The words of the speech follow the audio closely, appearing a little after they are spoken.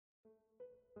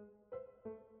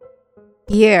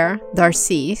Pierre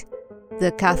Darcy,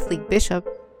 the Catholic bishop.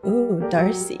 Ooh,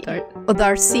 Darcy.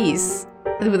 Darcy's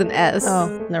with an S.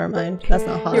 Oh, never mind. That's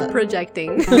not hot. You're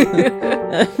projecting.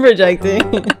 Projecting.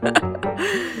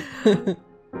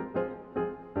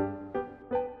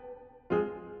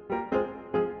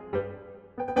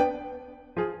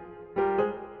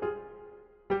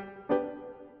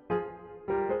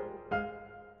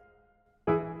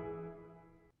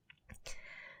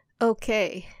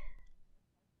 Okay.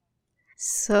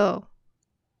 So,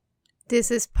 this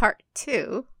is part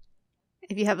 2.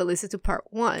 If you haven't listened to part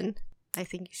 1, I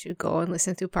think you should go and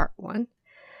listen to part 1.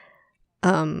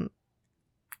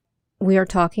 We are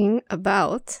talking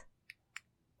about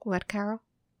what, Carol?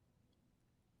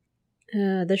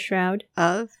 The shroud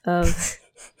Of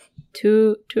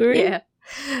Turin. Yeah.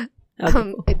 Okay,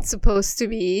 cool. It's supposed to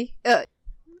be. Sorry.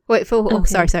 My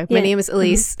Yeah. name is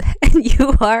Elise, and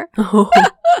you are. Oh,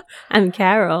 I'm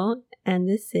Carol, and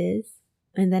this is.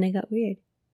 And then it got weird.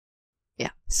 Yeah.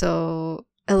 So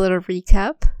a little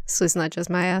recap. So it's not just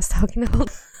my ass talking about.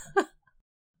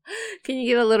 Can you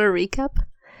give a little recap?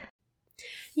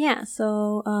 Yeah,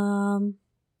 so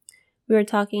we were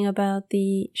talking about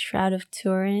the Shroud of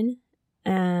Turin,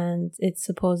 and it's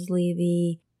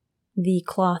supposedly the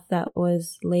cloth that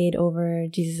was laid over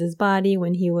Jesus' body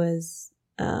when he was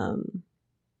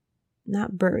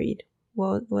not buried.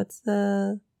 What's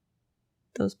those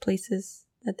places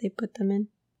that they put them in?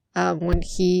 When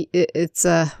it's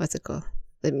what's it called?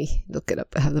 Let me look it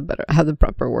up. I have the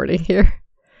proper wording here.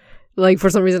 Like,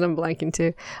 for some reason I'm blanking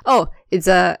too. Oh, it's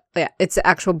an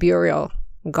actual burial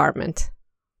garment.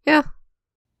 Yeah.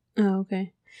 Oh,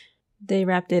 okay. They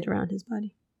wrapped it around his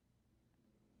body.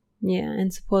 Yeah,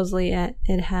 and supposedly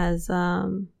it has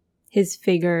his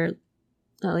figure,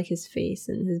 like his face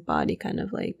and his body, kind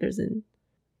of like there's an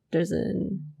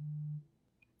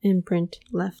imprint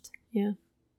left. Yeah.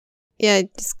 Yeah,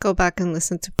 just go back and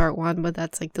listen to part 1, but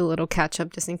that's like the little catch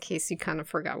up just in case you kind of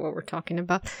forgot what we're talking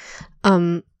about.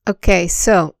 Okay,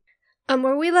 so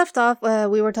where we left off,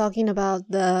 we were talking about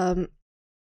the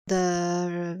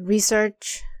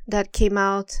research that came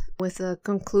out with a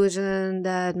conclusion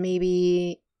that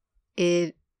maybe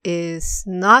it is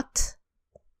not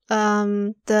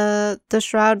the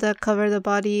shroud that covered the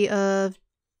body of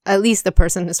at least the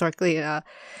person historically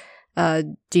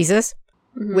Jesus.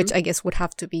 Mm-hmm. Which I guess would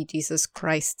have to be Jesus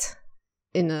Christ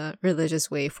in a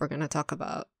religious way if we're going to talk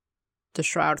about the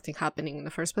shroud thing happening in the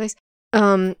first place.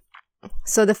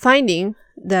 So the finding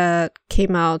that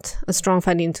came out, a strong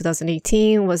finding in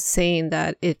 2018, was saying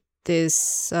that it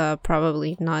is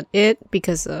probably not it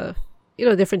because of,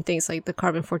 different things like the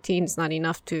carbon-14 is not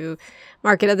enough to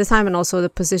mark it at the time, and also the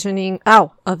positioning,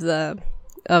 of the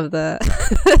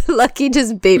Lucky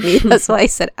just bit me. That's why I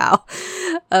said ow.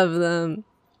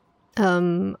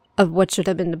 Of what should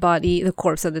have been the body, the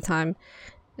corpse at the time.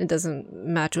 It doesn't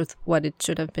match with what it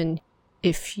should have been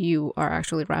if you are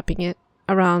actually wrapping it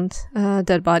around a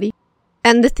dead body.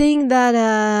 And the thing that,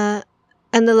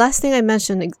 and the last thing I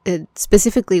mentioned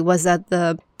specifically was that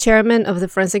the chairman of the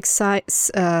forensic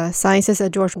sciences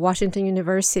at George Washington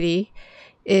University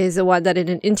is the one that in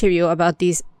an interview about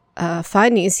these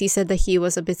findings, he said that he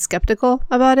was a bit skeptical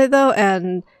about it though,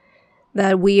 and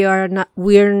that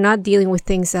we're not dealing with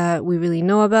things that we really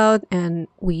know about, and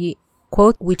we,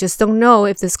 quote, we just don't know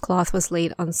if this cloth was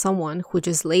laid on someone who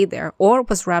just lay there or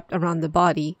was wrapped around the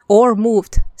body or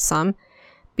moved some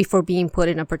before being put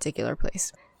in a particular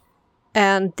place.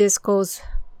 And this goes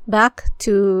back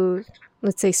to,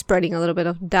 let's say, spreading a little bit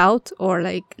of doubt or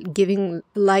like giving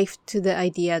life to the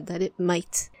idea that it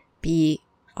might be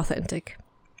authentic.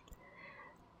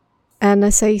 And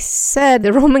as I said,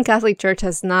 the Roman Catholic Church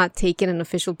has not taken an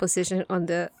official position on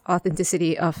the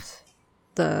authenticity of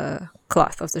the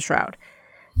cloth of the shroud.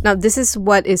 Now, this is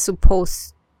what is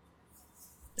supposed...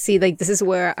 See, like, this is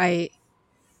where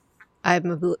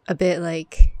I'm a bit,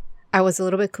 like... I was a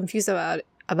little bit confused about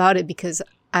it because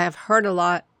I have heard a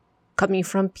lot coming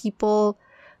from people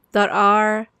that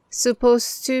are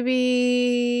supposed to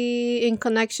be in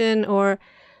connection or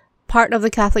part of the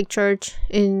Catholic Church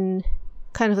in...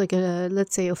 kind of like a,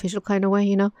 let's say, official kind of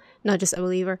way, not just a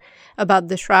believer, about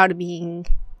the shroud being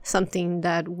something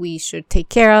that we should take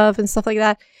care of and stuff like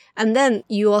that. And then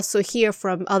you also hear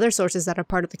from other sources that are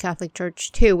part of the Catholic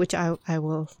Church too, which I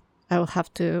will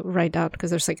have to write down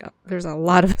because there's a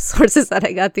lot of sources that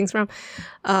I got things from.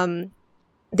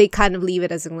 They kind of leave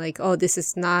it as in like, oh, this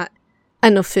is not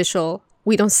an official.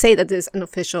 We don't say that this is an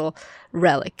official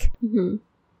relic. Mm-hmm.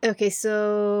 Okay,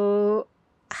 so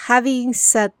having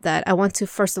said that, I want to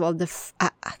first of all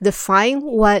define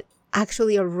what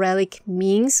actually a relic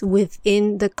means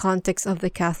within the context of the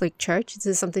Catholic Church. This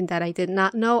is something that I did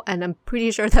not know, and I'm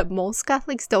pretty sure that most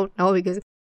Catholics don't know, because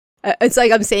it's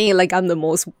like I'm saying it like I'm the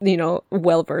most,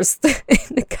 well versed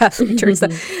in the Catholic Church. I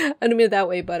don't mean it that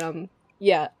way, but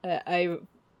I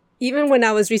even when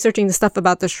I was researching the stuff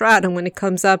about the shroud, and when it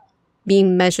comes up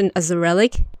being mentioned as a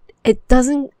relic, it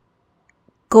doesn't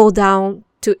go down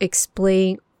to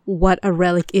explain what a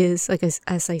relic is, like as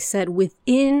I said,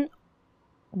 within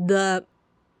the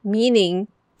meaning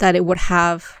that it would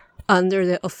have under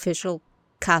the official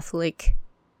Catholic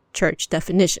Church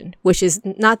definition, which is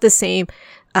not the same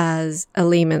as a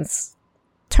layman's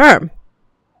term.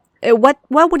 What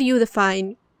would you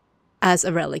define as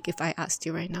a relic if I asked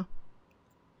you right now?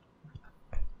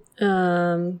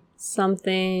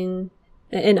 Something,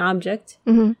 an object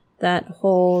that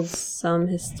holds some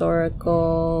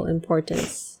historical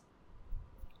importance.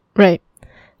 Right.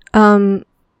 And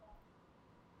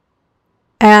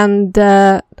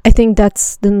I think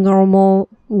that's the normal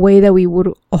way that we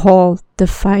would all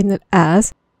define it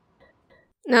as.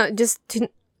 Now, just to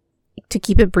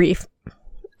keep it brief,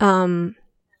 at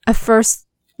first,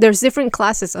 there's different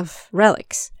classes of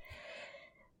relics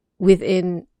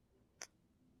within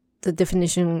the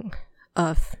definition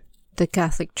of the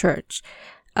Catholic Church.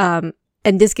 And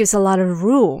this gives a lot of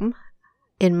room,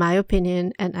 in my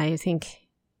opinion, and I think,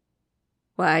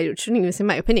 well, I shouldn't even say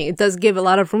my opinion. It does give a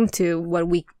lot of room to what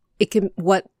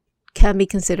can be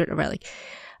considered a relic.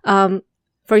 For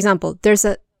example, there's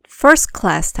a first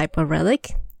class type of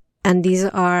relic, and these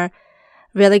are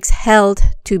relics held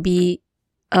to be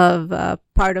of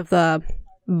part of the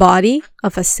body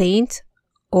of a saint,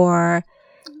 or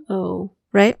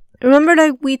right. Remember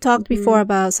that we talked before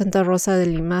about Santa Rosa de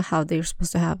Lima, how they're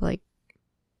supposed to have like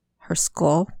her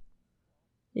skull.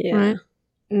 Yeah. Right?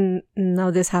 Now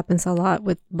this happens a lot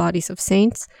with bodies of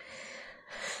saints.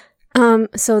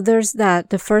 So there's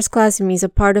that. The first class means a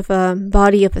part of a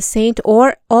body of a saint,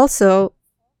 or also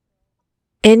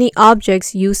any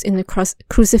objects used in the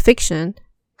crucifixion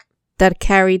that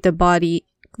carry the blood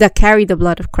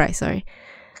of Christ. Sorry.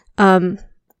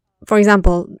 For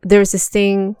example, there's this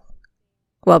thing.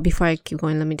 Well, before I keep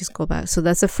going, let me just go back. So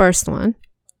that's the first one.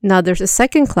 Now there's a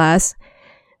second class,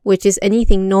 which is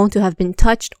anything known to have been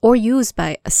touched or used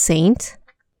by a saint.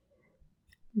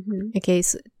 Okay,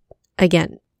 so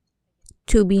again,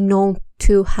 to be known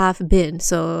to have been.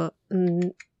 So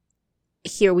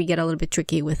here we get a little bit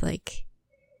tricky with like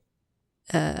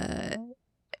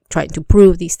trying to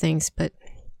prove these things, but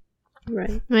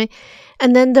right.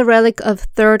 And then the relic of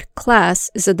third class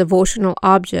is a devotional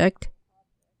object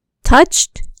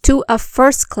touched to a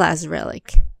first class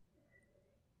relic.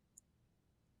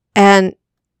 And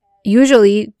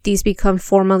usually these become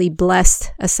formally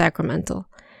blessed as sacramental.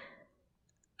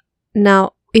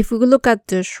 Now, if we look at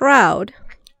the shroud,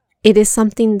 it is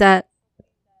something that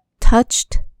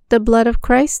touched the blood of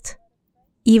Christ,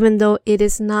 even though it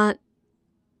is not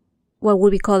what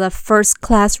would we call a first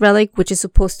class relic, which is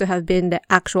supposed to have been the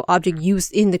actual object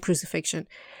used in the crucifixion.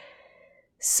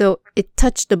 So it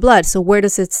touched the blood. So where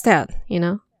does it stand,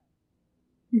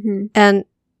 And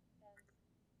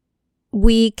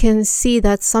we can see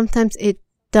that sometimes it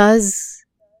does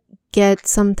get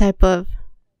some type of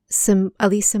at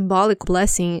least symbolic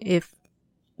blessing,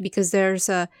 because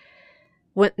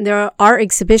when there are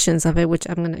exhibitions of it, which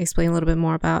I'm going to explain a little bit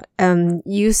more about, and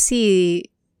you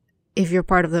see, if you're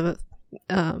part of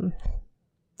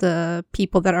the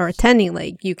people that are attending,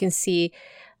 like you can see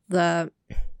the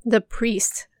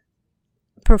priest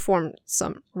perform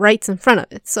some rites in front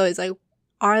of it. So it's like,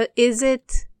 is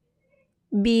it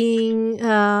being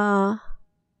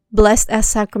blessed as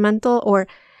sacramental, or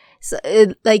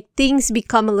like things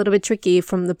become a little bit tricky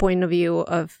from the point of view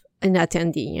of an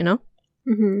attendee,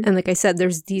 And like I said,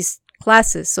 there's these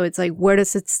classes, so it's like, where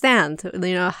does it stand?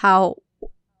 How,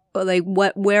 like,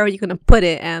 where are you gonna put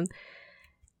it, and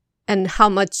how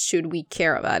much should we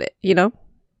care about it?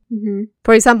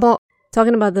 For example,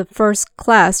 talking about the first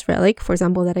class relic, for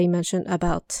example, that I mentioned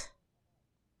about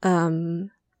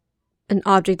an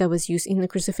object that was used in the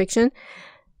crucifixion.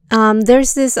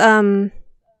 There's this there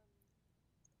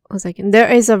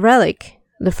is a relic,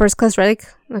 the first class relic.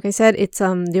 Like I said, it's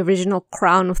the original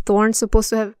crown of thorns,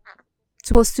 supposed to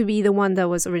be the one that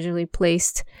was originally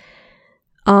placed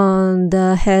on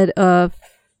the head of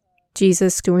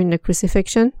Jesus during the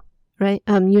crucifixion, right?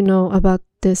 You know about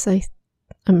this,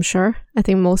 I'm sure. I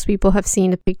think most people have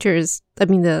seen the pictures. I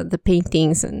mean, the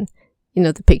paintings and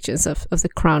the pictures of the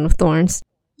crown of thorns.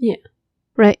 Yeah.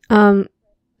 Right.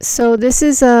 So this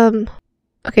is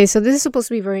okay. So this is supposed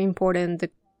to be very important.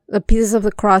 The pieces of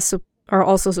the cross are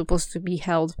also supposed to be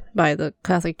held by the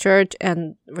Catholic Church.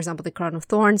 And, for example, the crown of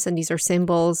thorns, and these are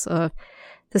symbols of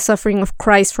the suffering of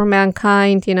Christ for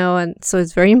mankind, and so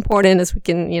it's very important, as we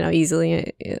can,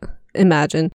 easily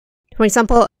imagine. For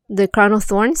example, the crown of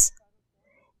thorns,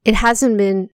 it hasn't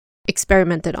been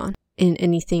experimented on in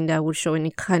anything that would show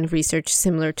any kind of research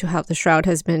similar to how the shroud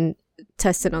has been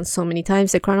tested on so many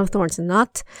times. The crown of thorns,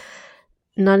 not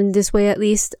in this way, at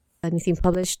least, anything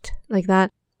published like that.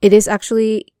 It is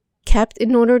actually kept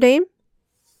in Notre Dame.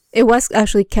 It was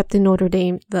actually kept in Notre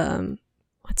Dame,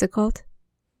 what's it called?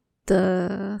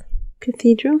 The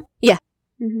cathedral? Yeah.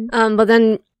 Mm-hmm. But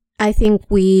then I think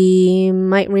we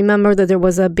might remember that there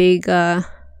was a big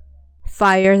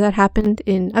fire that happened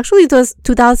actually it was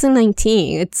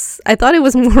 2019. I thought it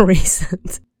was more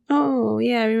recent. Oh,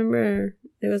 yeah, I remember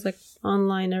it was like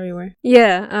online everywhere.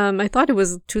 Yeah, I thought it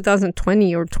was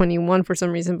 2020 or 21 for some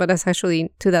reason, but that's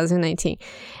actually 2019.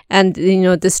 And,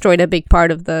 destroyed a big part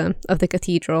of the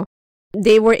cathedral.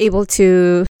 They were able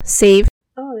to save.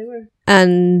 Oh, they were.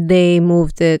 And they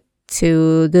moved it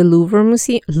to the Louvre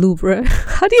Museum. Louvre?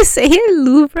 How do you say it?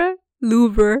 Louvre?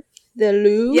 Louvre. The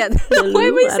Louvre? Yeah. Why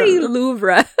am I saying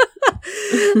Louvre?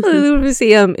 The Louvre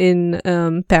Museum in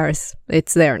Paris.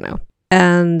 It's there now.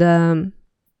 And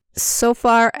so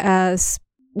far as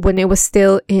when it was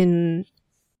still in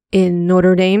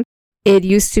Notre Dame, it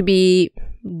used to be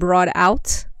brought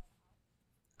out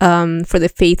for the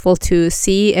faithful to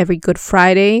see every Good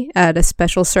Friday at a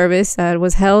special service that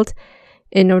was held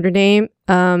in Notre Dame.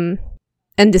 And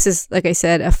this is, like I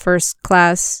said, a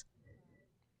first-class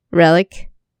relic.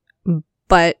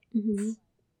 But,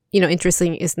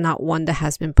 interesting, is not one that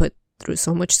has been put through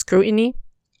so much scrutiny.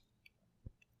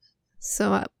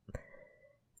 So,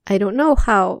 I don't know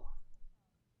how,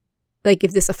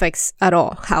 if this affects at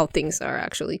all how things are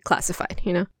actually classified,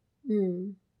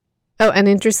 Mm. Oh, and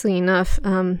interestingly enough,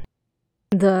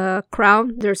 the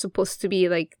crown, they're supposed to be,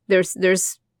 there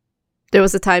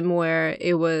was a time where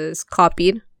it was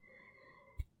copied.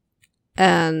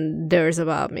 And there's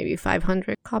about maybe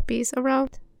 500 copies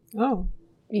around. Oh.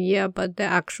 Yeah, but the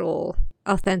actual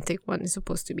authentic one is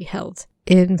supposed to be held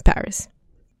in Paris.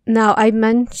 Now, I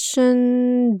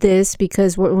mentioned this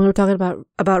because when we're talking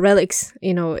about relics,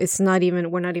 we're not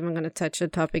even going to touch the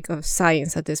topic of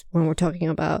science at this when we're talking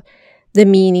about the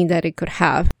meaning that it could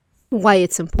have, why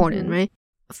it's important, right?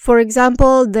 For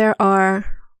example,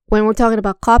 when we're talking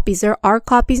about copies, there are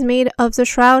copies made of the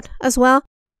shroud as well.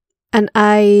 And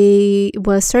I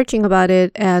was searching about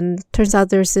it, and turns out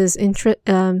there's this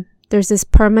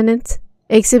permanent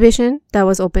exhibition that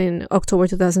was open in October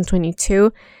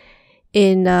 2022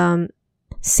 in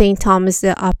St. Thomas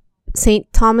the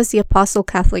Apostle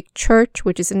Catholic Church,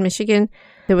 which is in Michigan.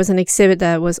 There was an exhibit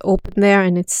that was open there,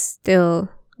 and it's still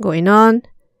going on.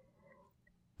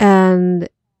 And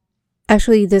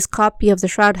actually, this copy of the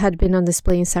shroud had been on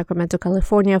display in Sacramento,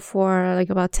 California for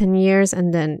about 10 years,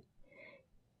 and then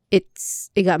it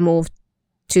got moved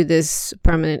to this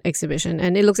permanent exhibition,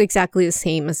 and it looks exactly the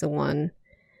same as the one,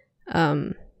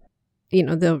 the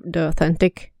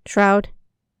authentic shroud.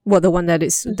 Well, the one that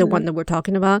is the one that we're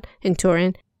talking about in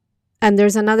Turin. And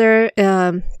there's another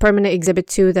permanent exhibit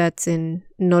too that's in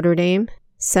Notre Dame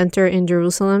Center in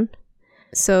Jerusalem.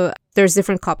 So there's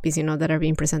different copies, that are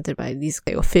being presented by these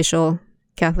official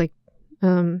Catholic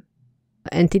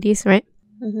entities, right?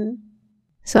 Mm-hmm.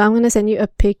 So I'm going to send you a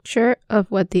picture of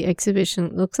what the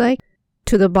exhibition looks like.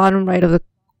 To the bottom right of the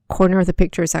corner of the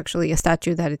picture is actually a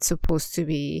statue that it's supposed to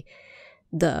be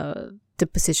the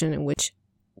position in which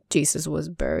Jesus was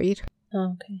buried.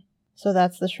 Oh, okay. So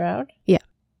that's the shroud? Yeah.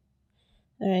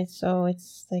 Alright, so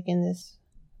it's in this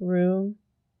room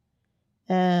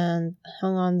and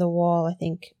hung on the wall, I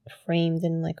think framed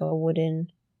in a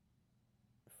wooden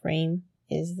frame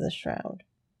is the shroud.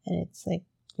 And it's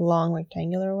long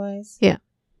rectangular wise. Yeah.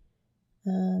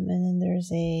 And then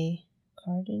there's a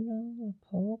cardinal, a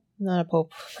pope, not a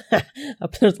pope.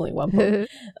 There's only one pope.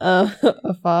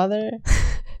 A father.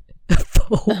 A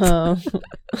pope.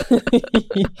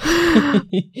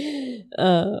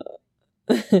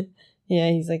 Yeah,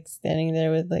 he's standing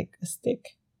there with a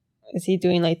stick. Is he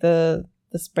doing the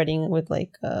spreading with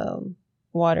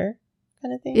water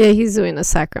kind of thing? Yeah, he's doing a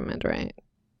sacrament, right?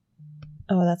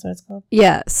 Oh, that's what it's called?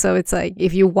 Yeah, so it's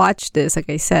if you watch this, like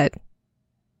I said,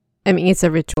 I mean, it's a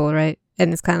ritual, right?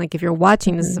 And it's kind of if you're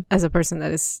watching this as a person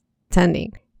that is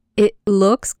attending, it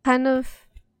looks kind of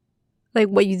like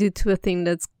what you do to a thing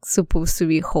that's supposed to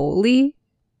be holy,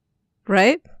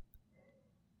 right?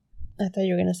 I thought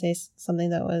you were going to say something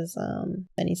that was,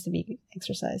 that needs to be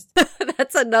exercised.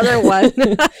 That's another one.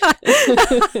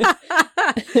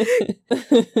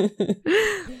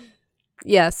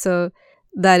 Yeah, so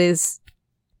that is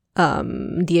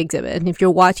the exhibit. And if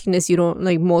you're watching this, you don't,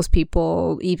 like most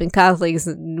people, even Catholics,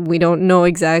 we don't know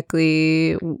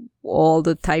exactly all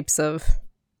the types of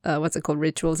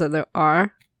rituals that there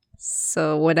are.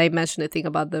 So when I mentioned the thing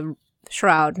about the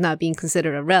shroud not being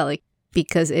considered a relic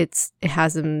because it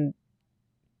hasn't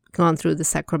gone through the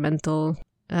sacramental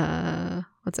through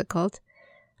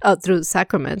the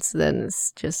sacraments, then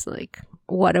it's just like,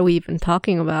 what are we even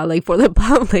talking about? Like, for the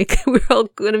public, we're all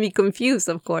going to be confused,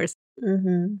 of course.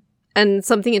 Mm-hmm. And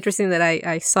something interesting that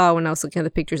I saw when I was looking at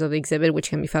the pictures of the exhibit, which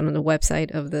can be found on the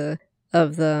website of the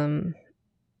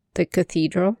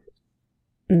cathedral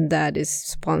that is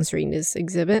sponsoring this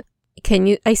exhibit.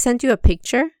 I sent you a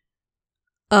picture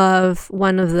of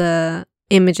one of the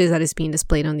images that is being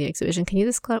displayed on the exhibition. Can you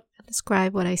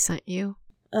describe what I sent you?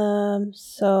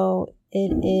 So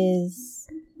it is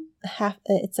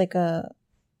it's like a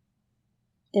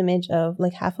image of,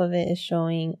 like, half of it is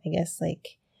showing, I guess,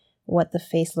 like what the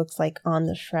face looks like on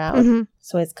the shroud. Mm-hmm.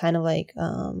 So it's kind of like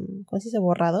 ¿cómo se dice?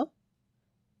 Borrado?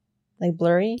 Like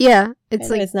blurry? Yeah, it's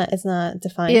like it's not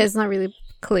defined. Yeah, it's not really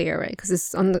clear, right? Because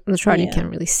it's on the shroud, Yeah. you can't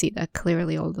really see that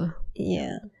clearly.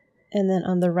 Yeah, and then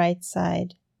on the right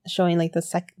side, showing like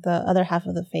the other half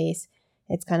of the face,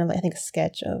 it's kind of like, I think, a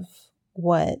sketch of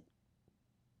what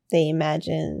they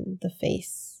imagine the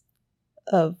face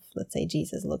of, let's say,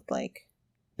 Jesus looked like,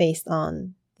 based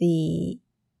on the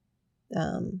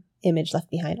image left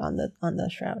behind on the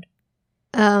shroud.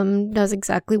 That's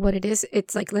exactly what it is.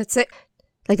 It's like, let's say,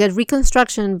 like a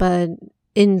reconstruction, but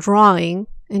in drawing,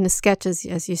 in the sketches,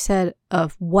 as you said,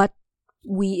 of what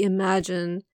we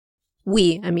imagine,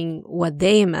 what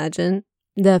they imagine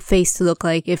the face to look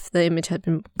like if the image had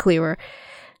been clearer.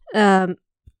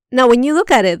 Now, when you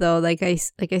look at it, though, like I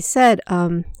said,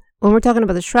 when we're talking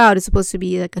about the shroud, it's supposed to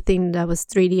be like a thing that was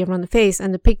 3D around the face,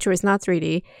 and the picture is not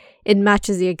 3D. It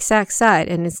matches the exact side,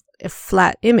 and it's a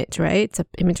flat image, right? It's an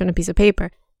image on a piece of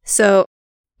paper. So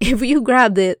if you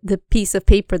grab the piece of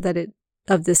paper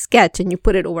of the sketch and you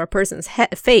put it over a person's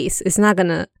face, it's not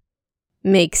gonna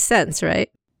make sense, right?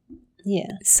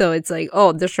 Yeah. So it's like,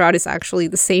 oh, the shroud is actually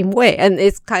the same way. And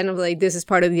it's kind of like, this is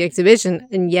part of the exhibition,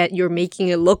 and yet you're making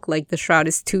it look like the shroud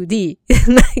is 2D.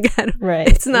 Right.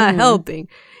 It's not helping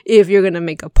if you're going to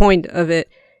make a point of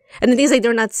it. And the thing is, like,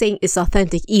 they're not saying it's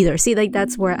authentic either. See, like,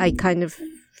 that's where I kind of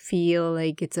feel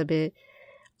like it's a bit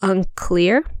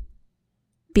unclear.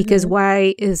 Because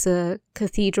why is a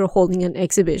cathedral holding an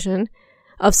exhibition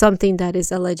of something that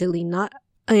is allegedly not,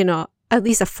 at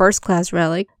least a first-class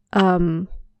relic,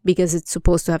 because it's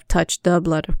supposed to have touched the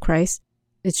blood of Christ.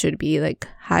 It should be like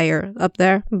higher up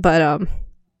there, but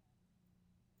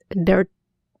they're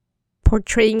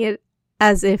portraying it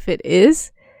as if it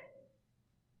is.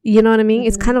 You know what I mean?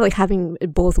 It's kind of like having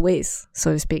it both ways,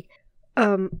 so to speak.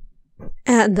 And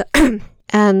the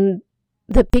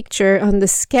picture on the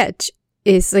sketch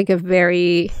is like a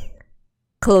very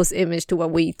close image to what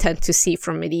we tend to see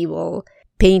from medieval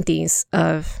paintings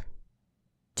of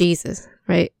Jesus.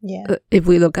 Right? Yeah. If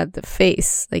we look at the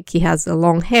face, like, he has the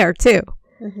long hair too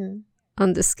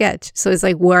on the sketch. So it's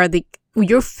like,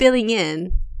 you're filling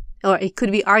in, or it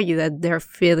could be argued that they're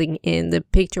filling in the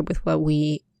picture with what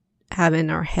we have in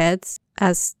our heads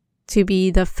as to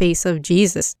be the face of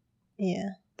Jesus.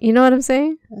 Yeah. You know what I'm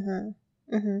saying?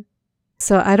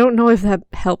 So I don't know if that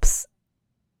helps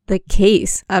the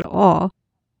case at all.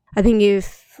 I think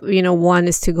if, one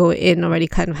is to go in already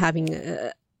kind of having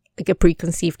like a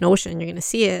preconceived notion, you're going to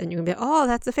see it and you're going to be like, oh,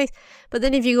 that's the face. But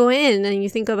then if you go in and you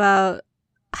think about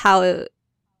how,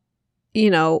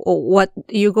 what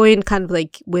you go in kind of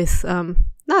like with,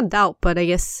 not doubt, but I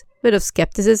guess a bit of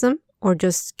skepticism or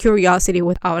just curiosity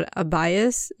without a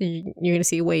bias, you're going to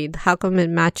see, wait, how come it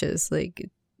matches? Like,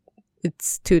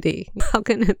 it's 2D. How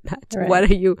can it match? Right. What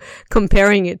are you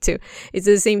comparing it to? It's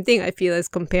the same thing, I feel, as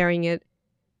comparing it,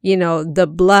 the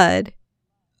blood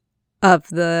of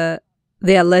the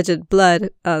alleged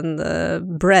blood on the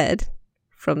bread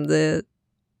from the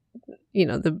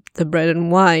bread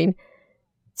and wine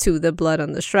to the blood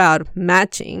on the shroud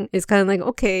matching. It's kind of like,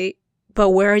 okay,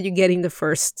 but where are you getting the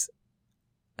first,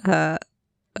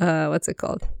 what's it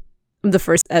called? The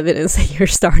first evidence that you're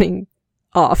starting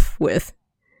off with,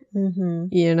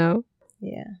 Yeah.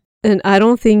 And I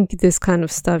don't think this kind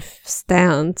of stuff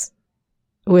stands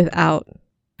without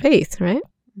faith, right?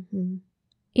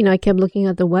 I kept looking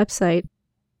at the website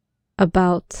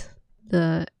about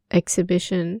the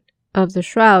exhibition of the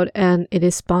shroud, and it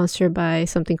is sponsored by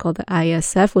something called the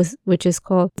ISF, which is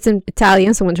called, it's in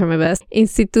Italian, so I'm going to try my best,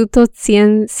 Istituto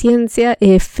Scienza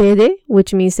e Fede,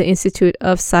 which means the Institute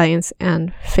of Science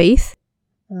and Faith,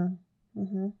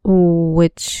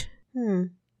 which...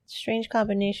 Strange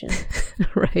combination.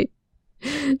 Right.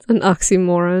 It's an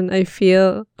oxymoron. I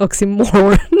feel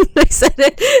oxymoron. I said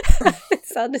it. It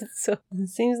sounded so. It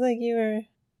seems like you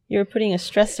were putting a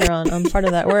stressor on part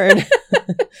of that word.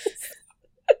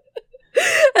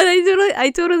 And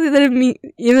I totally didn't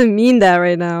even mean that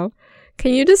right now.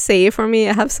 Can you just say it for me?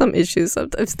 I have some issues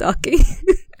sometimes talking.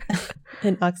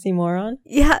 An oxymoron?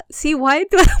 Yeah. See, why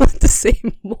do I want to say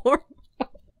more?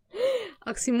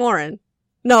 Oxymoron.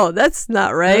 No, that's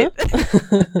not right.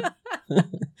 Huh?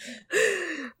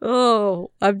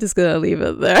 Oh, I'm just gonna leave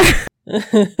it there.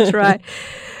 Try.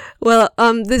 Well,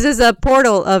 this is a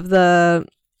portal of the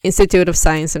Institute of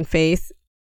Science and Faith.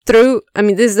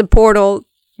 This is a portal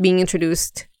being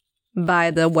introduced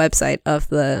by the website of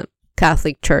the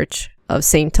Catholic Church of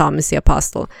St. Thomas the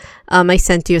Apostle. I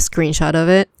sent you a screenshot of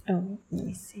it. Oh, let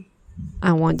me see.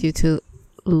 I want you to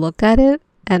look at it,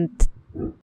 and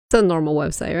it's a normal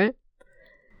website, right?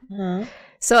 Uh-huh.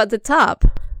 So at the top,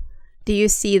 do you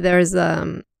see there's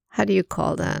how do you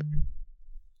call that?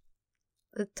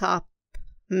 The top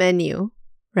menu,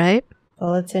 right?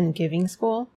 Bulletin Giving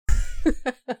School?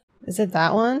 Is it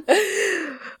that one?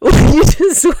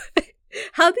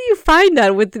 How do you find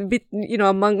that with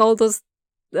among all those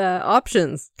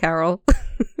options, Carol?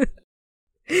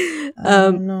 I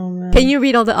don't know, man. Can you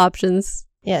read all the options?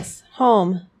 Yes.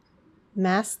 Home.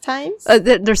 Mass times?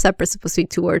 They're separate, supposed to be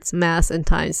 2 words. Mass and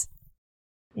times.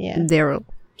 Yeah. Zero.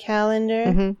 Calendar.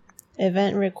 Mm-hmm.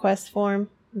 Event request form.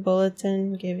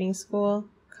 Bulletin Giving School.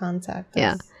 Contact us.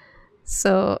 Yeah.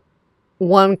 So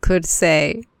one could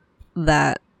say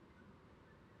that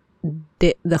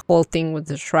the whole thing with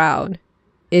the shroud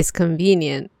is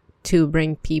convenient to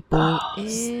bring people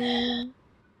in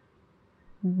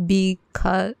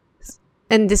because,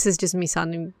 and this is just me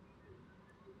sounding,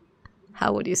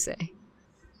 how would you say?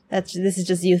 This is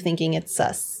just you thinking it's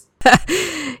sus.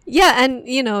 Yeah, and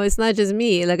it's not just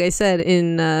me. Like I said,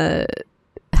 in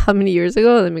how many years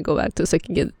ago? Let me go back to so I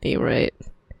can get the name right.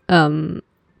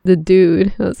 The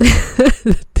dude. I was like,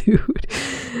 the dude.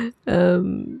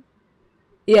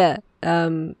 Yeah.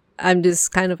 I'm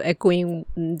just kind of echoing.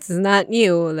 It's not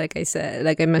new, like I said,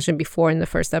 like I mentioned before in the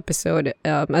first episode.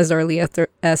 As early as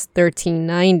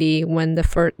 1390, when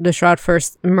the shroud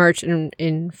first emerged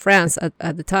in France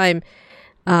at the time,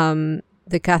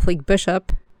 the Catholic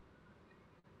bishop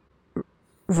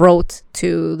wrote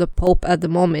to the Pope at the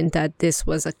moment that this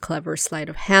was a clever sleight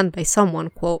of hand by someone,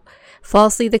 quote,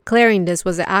 falsely declaring this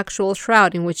was the actual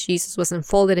shroud in which Jesus was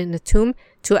enfolded in the tomb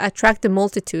to attract the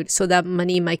multitude so that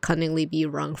money might cunningly be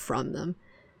wrung from them.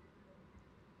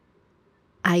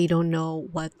 I don't know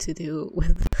what to do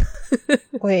with...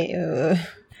 Wait,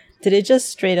 did it just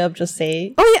straight up just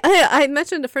say... Oh yeah, I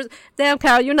mentioned the first... Damn,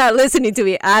 Carol, you're not listening to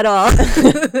me at all.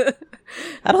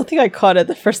 I don't think I caught it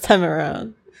the first time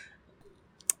around.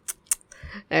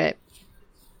 Alright.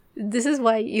 This is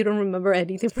why you don't remember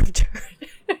anything from church.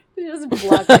 Just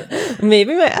block it.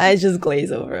 Maybe my eyes just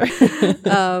glaze over.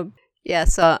 Yeah,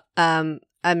 so I'm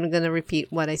gonna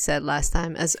repeat what I said last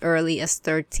time. As early as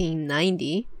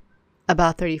 1390,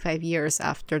 about 35 years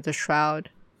after the shroud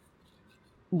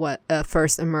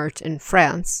first emerged in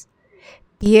France,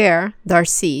 Pierre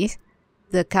Darcy,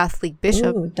 the Catholic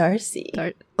bishop... Ooh, Darcy.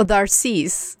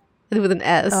 Darcy's, with an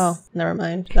S. Oh, never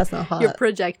mind. That's not hot. You're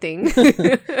projecting.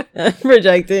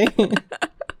 Projecting.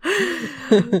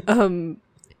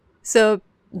 So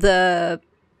the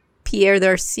Pierre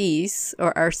Darcy's,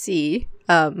 or RC,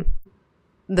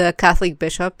 the Catholic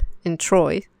bishop in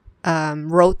Troyes,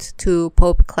 wrote to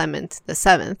Pope Clement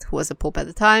VII, who was a pope at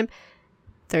the time,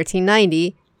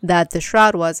 1390, that the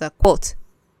shroud was a, quote,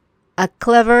 a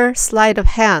clever sleight of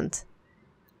hand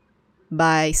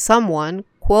by someone,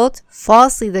 quote,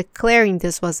 falsely declaring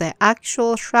this was the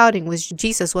actual shrouding which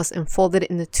Jesus was enfolded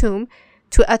in the tomb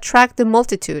to attract the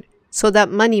multitude so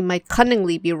that money might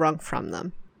cunningly be wrung from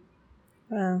them.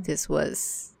 Wow. This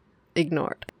was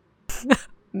ignored.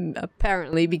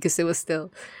 Apparently, because it was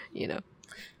still,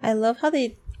 I love how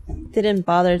they didn't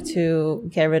bother to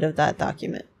get rid of that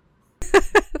document.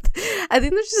 I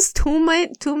think there's just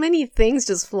too many things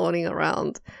just floating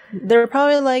around. They were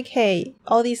probably like, hey,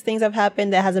 all these things have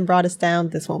happened that hasn't brought us down.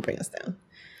 This won't bring us down.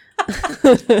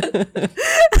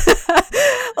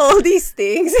 All these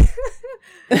things.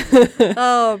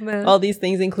 Oh, man. All these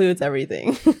things includes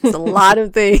everything. It's a lot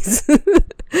of things.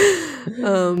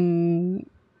 I'm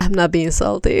not being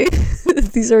salty.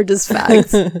 These are just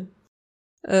facts.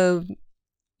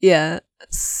 Yeah.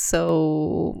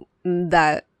 So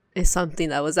that is something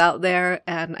that was out there,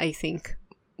 and I think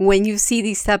when you see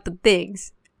these type of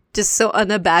things just so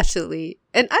unabashedly,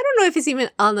 and I don't know if it's even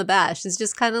unabashed, it's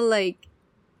just kind of like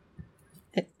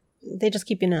they just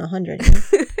keep it at 100.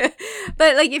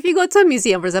 But like if you go to a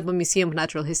museum, for example, Museum of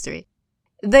Natural History,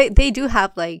 they do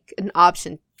have like an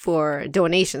option for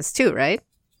donations too, right?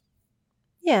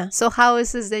 Yeah, So how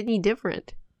is this any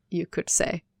different, you could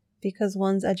say? because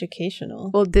one's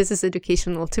educational. Well, this is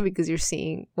educational too because you're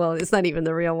seeing, well, it's not even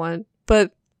the real one,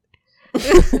 but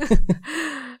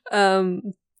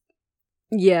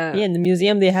yeah, In the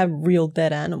museum they have real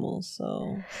dead animals,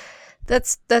 so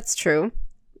that's true.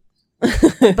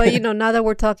 But now that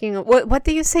we're talking, what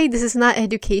do you say? This is not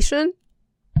education.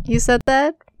 You said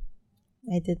that.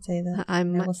 I did say that. I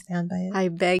will stand by it. I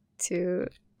beg to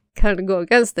kind of go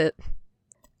against it,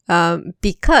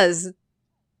 because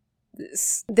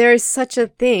there is such a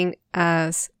thing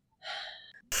as.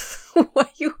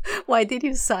 Why did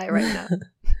you sigh right now?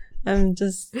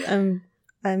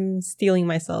 I'm stealing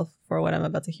myself for what I'm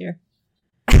about to hear.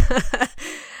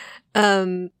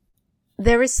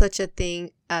 There is such a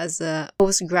thing as a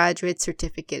postgraduate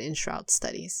certificate in shroud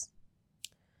studies.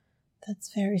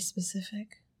 That's very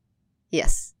specific.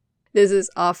 Yes. This is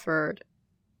offered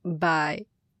by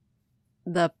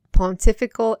the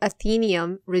Pontifical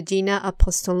Athenaeum Regina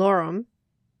Apostolorum,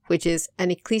 which is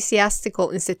an ecclesiastical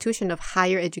institution of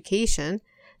higher education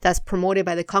that's promoted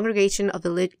by the Congregation of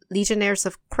the Legionnaires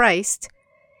of Christ,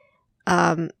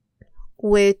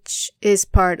 which is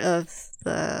part of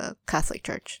the Catholic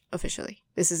Church officially.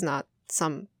 This is not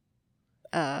some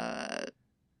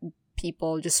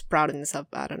people just sprouting this up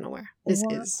out of nowhere. This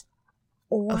is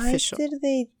official. Why did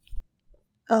they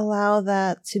allow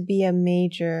that to be a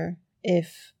major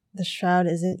if the shroud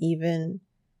isn't even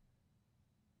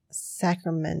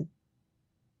sacramental?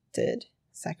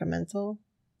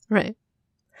 Right.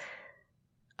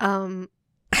 I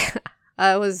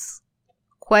was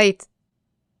quite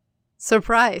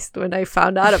surprised when I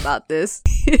found out about this.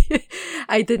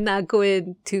 I did not go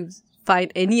in to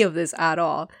find any of this at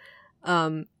all.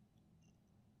 But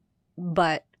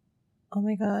oh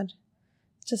my god.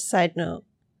 Just side note.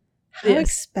 How yes.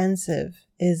 expensive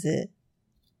is it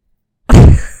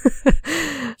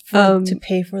to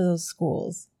pay for those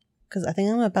schools? Because I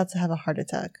think I'm about to have a heart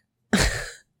attack.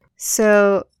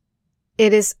 So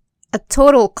it is a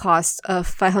total cost of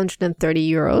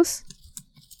 530 euros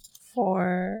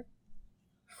for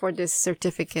this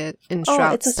certificate in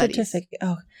shroud studies. It's a certificate.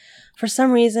 Oh, for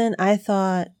some reason I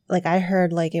thought, like, I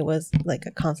heard like it was like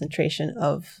a concentration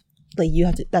of like you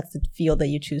have to. That's the field that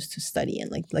you choose to study in,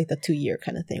 like the 2-year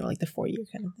kind of thing, or like the 4-year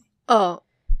kind of thing. Oh,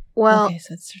 well. Okay,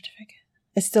 so it's a certificate.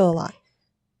 It's still a lot.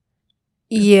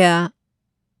 Yeah,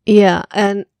 yeah,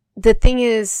 and the thing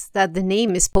is that the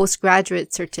name is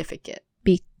postgraduate certificate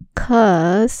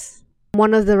because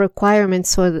one of the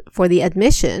requirements for the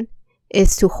admission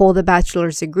is to hold a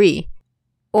bachelor's degree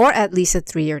or at least a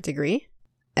 3-year degree,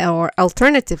 or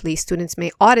alternatively students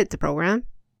may audit the program,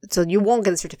 so you won't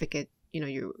get a certificate,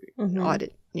 you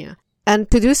audit. Yeah,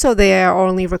 and to do so they are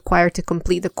only required to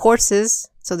complete the courses,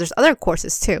 so there's other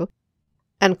courses too,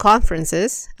 and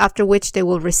conferences, after which they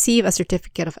will receive a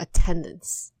certificate of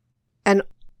attendance. And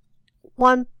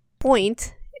one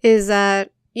point is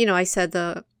that, I said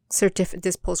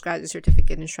this postgraduate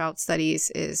certificate in shroud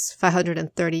studies is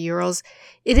 530 euros.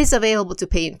 It is available to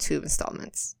pay in 2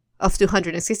 installments of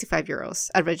 265 euros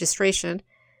at registration,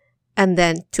 and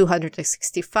then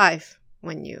 265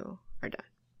 when you are done.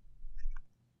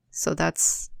 So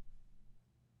that's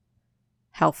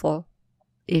helpful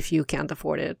if you can't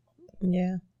afford it.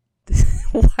 Yeah.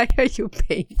 Why are you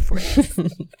paying for it?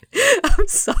 I'm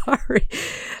sorry.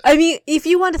 I mean, if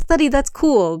you want to study, that's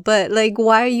cool. But like,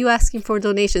 why are you asking for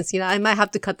donations? I might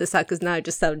have to cut this out because now I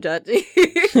just sound judgy.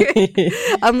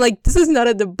 I'm like, this is not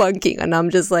a debunking. And I'm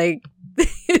just like,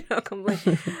 I'm like,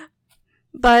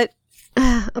 but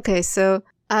okay. So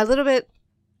a little bit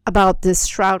about this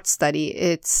shroud study.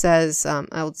 It says,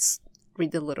 I'll just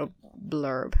read the little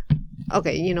blurb.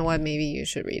 Okay, you know what? Maybe you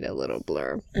should read a little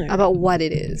blurb about what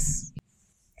it is.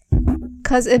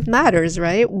 Because it matters,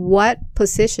 right? What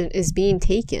position is being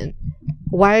taken?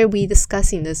 Why are we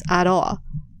discussing this at all?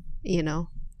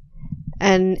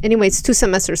 And anyway, it's 2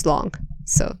 semesters long.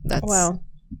 So that's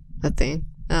the thing.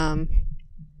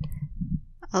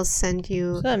 I'll send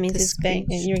you. So that means it's bang,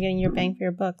 and you're getting your bang for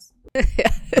your bucks.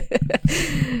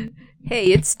 Hey,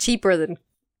 it's cheaper than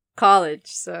college,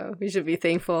 so we should be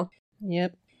thankful.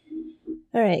 Yep.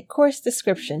 All right, course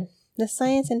description. The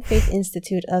Science and Faith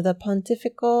Institute of the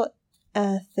Pontifical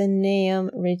Athenaeum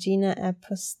Regina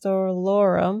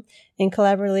Apostolorum, in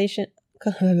collaboration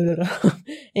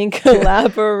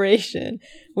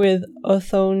with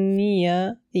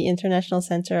Othonia, the International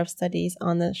Center of Studies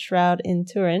on the Shroud in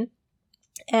Turin,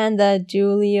 and the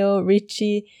Giulio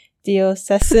Ricci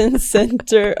Diocesan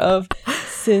Center of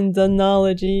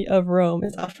Synodology of Rome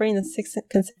is offering the 6th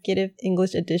consecutive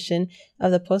English edition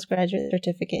of the postgraduate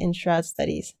certificate in Shroud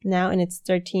Studies, now in its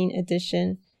 13th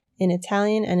edition in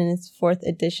Italian and in its 4th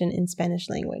edition in Spanish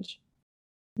language.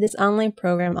 This online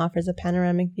program offers a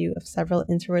panoramic view of several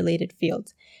interrelated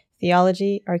fields: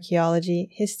 theology, archaeology,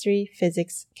 history,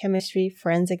 physics, chemistry,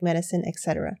 forensic medicine,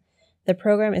 etc. The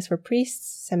program is for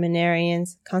priests,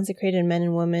 seminarians, consecrated men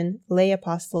and women, lay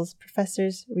apostles,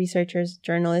 professors, researchers,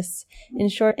 journalists, in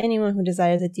short, anyone who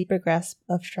desires a deeper grasp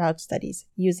of Shroud Studies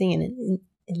using an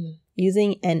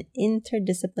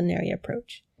interdisciplinary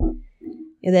approach.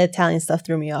 The Italian stuff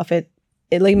threw me off. It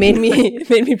like made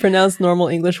me pronounce normal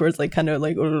English words like kind of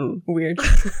like weird.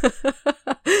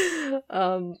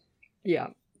 Yeah.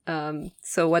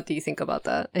 So what do you think about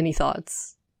that? Any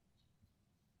thoughts?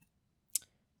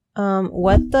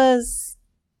 What does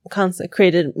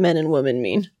consecrated men and women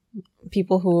mean?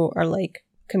 People who are like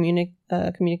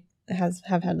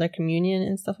have had their communion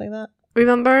and stuff like that.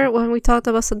 Remember when we talked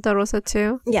about Santa Rosa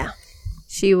too? Yeah.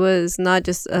 She was not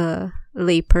just a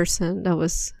lay person. That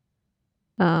was,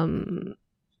 let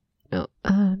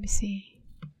me see.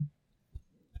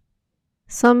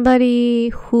 Somebody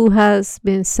who has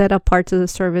been set apart to the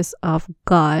service of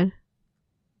God.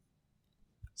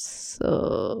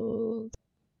 So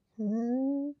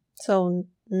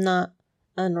not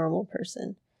a normal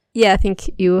person. Yeah, I think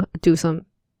you do some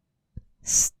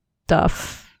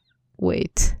stuff.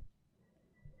 Wait.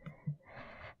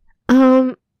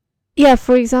 Yeah,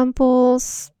 for example,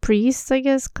 priest, I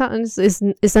guess,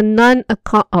 is a nun a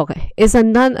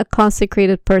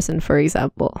consecrated person, for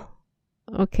example.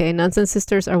 Okay, nuns and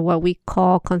sisters are what we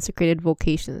call consecrated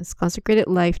vocations. Consecrated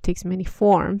life takes many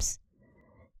forms.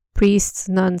 Priests,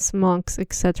 nuns, monks,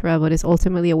 etc., but is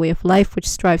ultimately a way of life which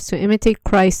strives to imitate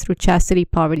Christ through chastity,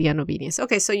 poverty, and obedience.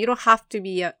 Okay, so you don't have to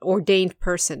be an ordained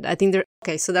person. I think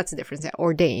so that's the difference. Yeah,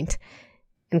 ordained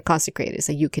and consecrated is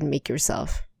that you can make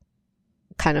yourself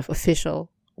kind of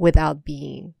official without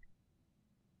being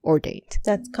ordained.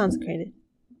 That's consecrated.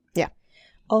 Yeah.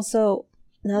 Also,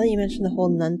 now that you mentioned the whole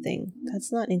nun thing,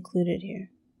 that's not included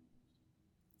here.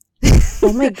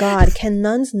 Oh my god, can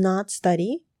nuns not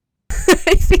study?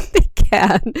 I think they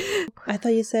can. I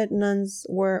thought you said nuns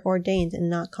were ordained and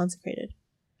not consecrated.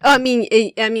 Oh, I mean,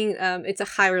 it's a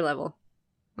higher level.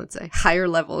 Let's say higher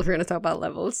level if you're going to talk about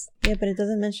levels. Yeah, but it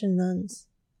doesn't mention nuns.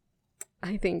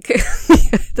 I think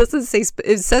it doesn't say.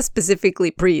 It says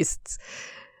specifically priests.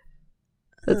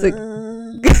 That's like.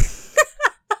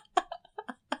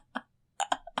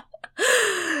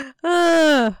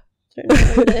 They're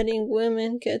not letting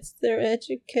women get their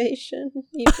education,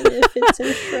 even if it's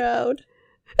in Shroud.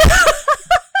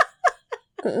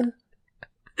 Shroud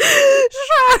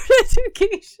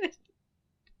education.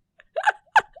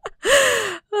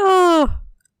 Oh,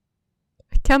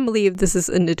 I can't believe this is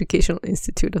an educational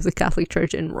institute of the Catholic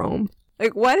Church in Rome.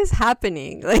 Like, what is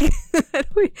happening? Like,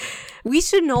 we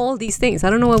should know all these things. I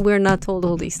don't know why we're not told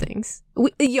all these things.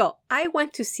 I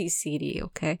went to CCD,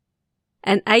 okay?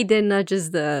 And I did not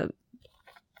just the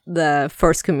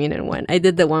First Communion one. I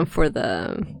did the one for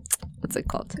the, what's it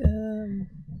called?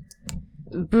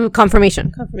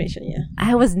 Confirmation. Confirmation, yeah.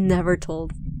 I was never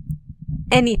told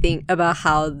anything about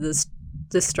how the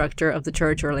structure of the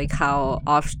church, or like how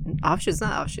offshoots,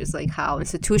 like how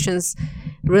institutions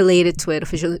related to it,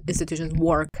 official institutions,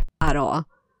 work at all.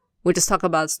 We just talk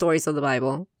about stories of the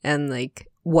Bible and like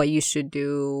what you should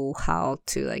do, how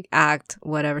to like act,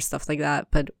 whatever, stuff like that.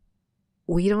 But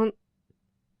we don't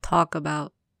talk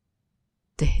about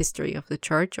the history of the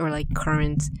church or like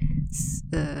current,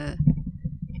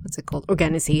 what's it called,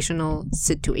 organizational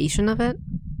situation of it.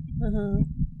 Uh-huh.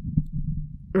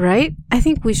 Right? I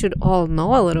think we should all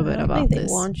know a little bit about this. I think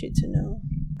they want you to know.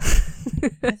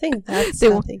 I think that's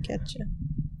how they get you.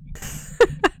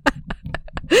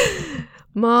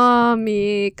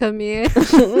 Mommy, come here.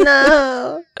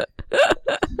 No.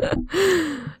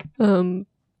 Oh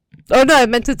no, I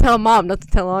meant to tell Mom, not to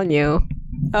tell on you.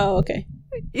 Oh, okay.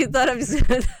 You thought I was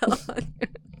gonna tell on you.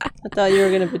 I thought you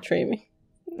were gonna betray me.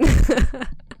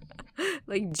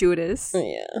 Like Judas.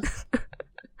 Yeah.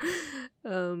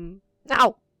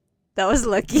 Ow! That was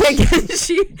lucky again.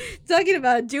 She talking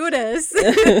about Judas.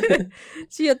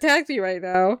 She attacked me right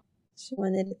now. She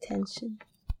wanted attention.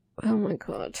 Oh my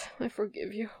god, I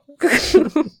forgive you.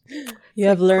 You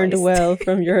have learned well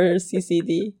from your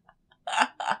CCD.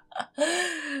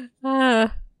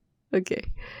 Okay.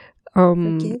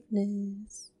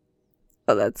 Forgiveness.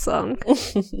 Oh, that song.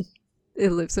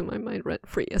 It lives in my mind rent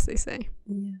free, as they say.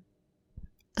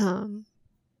 Yeah.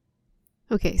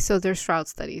 Okay, so there's Shroud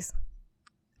Studies.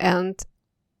 And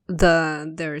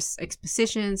there's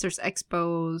expositions, there's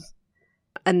expos,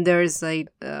 And there's like,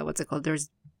 what's it called? There's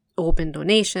open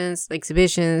donations,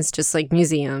 exhibitions, just like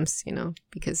museums,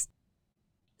 because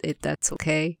that's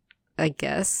okay, I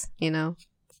guess,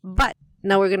 But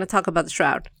now we're going to talk about the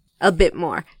shroud a bit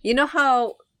more. You know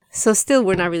how... So still,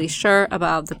 we're not really sure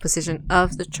about the position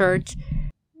of the church.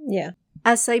 Yeah.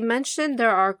 As I mentioned,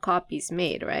 there are copies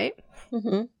made, right?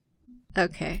 Mm-hmm.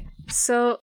 Okay.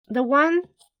 So the one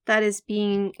that is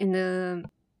being in the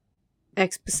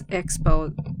exhibition,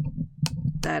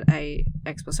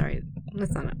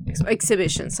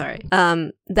 sorry.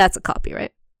 That's a copy,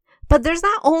 right? But there's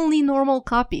not only normal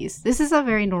copies. This is a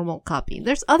very normal copy.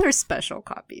 There's other special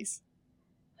copies.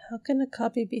 How can a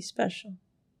copy be special?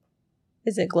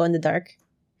 Is it glow in the dark?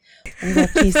 Oh God,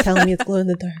 please tell me it's glow in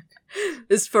the dark.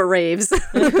 It's for raves.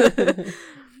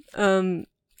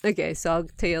 Okay, so I'll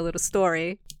tell you a little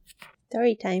story.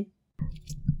 Story time.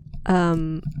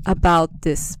 About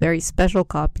this very special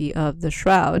copy of the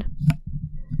shroud.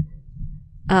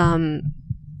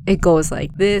 It goes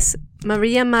like this.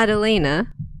 Maria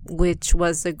Maddalena, which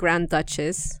was the Grand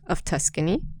Duchess of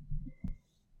Tuscany,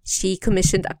 she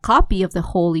commissioned a copy of the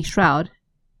Holy Shroud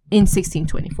in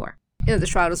 1624. The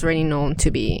shroud was already known to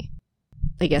be,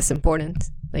 I guess, important.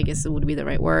 I guess it would be the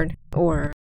right word.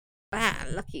 Or,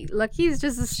 Lucky. Lucky is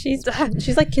just... She's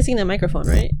like kissing the microphone,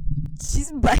 right?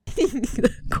 She's biting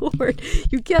the cord.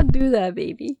 You can't do that,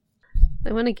 baby.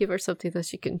 I want to give her something that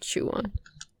she can chew on.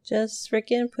 Just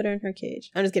freaking put her in her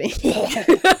cage. I'm just kidding.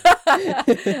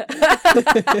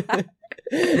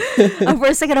 For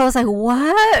a second, I was like,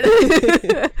 what?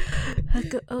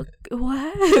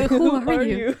 What? Who are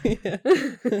you? Yeah.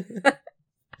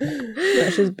 No,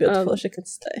 she's beautiful. She could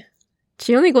stay.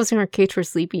 She only goes in her cage for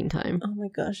sleeping time. Oh my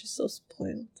gosh, she's so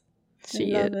spoiled.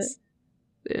 She is.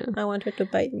 Yeah. I want her to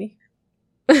bite me.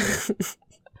 I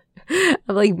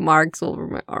have like marks over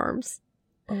my arms.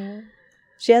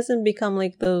 She hasn't become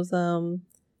like those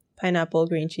pineapple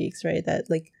green cheeks, right? That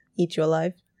like eat you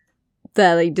alive.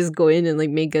 That like just go in and like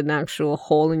make an actual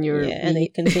hole in your meat. And they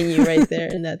continue right there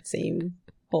in that same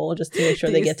hole just to make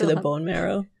sure they get to the bone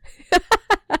marrow.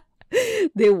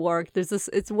 They work.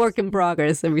 It's work in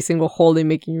progress. Every single hole they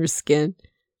make in your skin,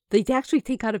 they actually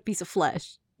take out a piece of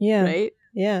flesh. Yeah, right.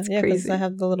 Yeah, it's yeah. Because I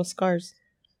have the little scars.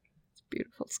 It's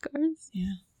beautiful scars.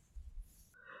 Yeah.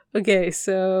 Okay,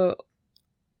 so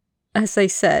as I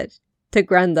said, the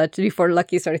Grand Duchess before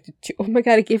Lucky started to chew. Oh my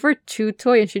God! I gave her a chew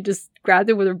toy and she just grabbed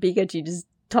it with her beak and she just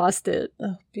tossed it.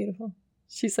 Oh, beautiful.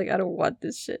 She's like, I don't want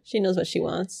this shit. She knows what she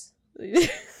wants.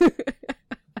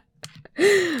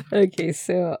 Okay,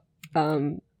 so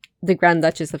the Grand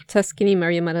Duchess of Tuscany,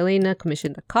 Maria Maddalena,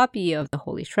 commissioned a copy of the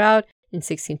Holy Shroud in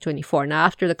 1624. Now,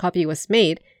 after the copy was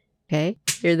made, okay,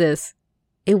 hear this,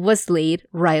 it was laid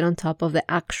right on top of the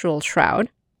actual shroud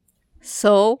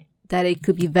so that it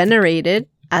could be venerated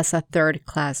as a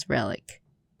third-class relic.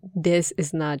 This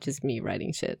is not just me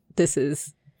writing shit. This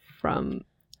is from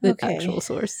the actual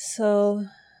source. So,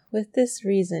 with this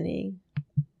reasoning,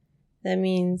 that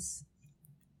means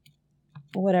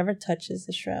whatever touches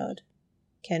the shroud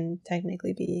can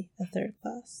technically be a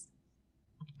third-class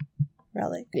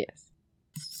relic. Yes.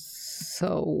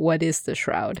 So, what is the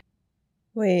shroud?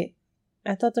 Wait,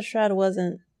 I thought the shroud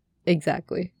wasn't...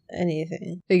 Exactly.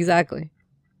 Anything. Exactly.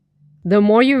 The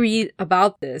more you read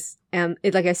about this, and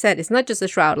like I said, it's not just a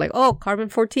shroud, like, oh,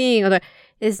 carbon-14,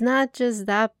 it's not just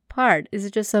that part. It's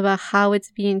just about how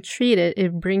it's being treated.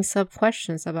 It brings up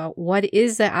questions about what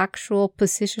is the actual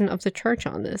position of the church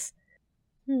on this.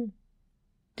 Do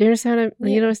you understand what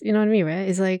you know what I mean, right?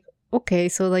 It's like, okay,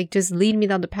 so like just lead me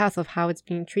down the path of how it's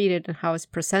being treated and how it's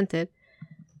presented.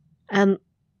 And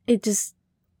it just,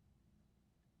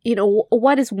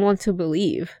 what is one to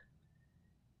believe?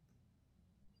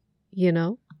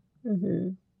 Mm-hmm.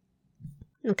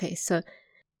 Okay, so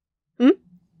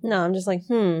No, I'm just like,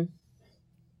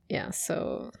 Yeah,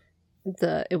 so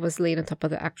it was laid on top of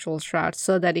the actual shroud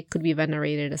so that it could be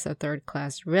venerated as a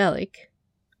third-class relic,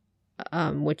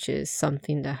 which is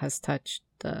something that has touched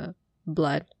the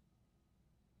blood,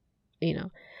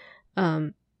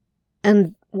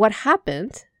 And what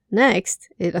happened next,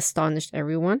 it astonished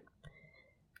everyone,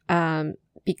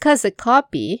 because the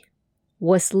copy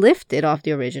was lifted off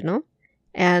the original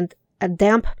and a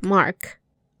damp mark,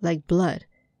 like blood,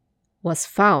 was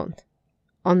found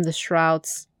on the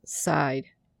shroud's side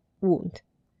wound.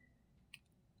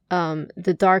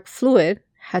 The dark fluid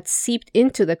had seeped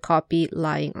into the copy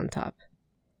lying on top.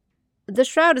 The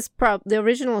shroud is the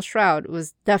original shroud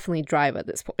was definitely dry by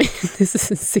this point. This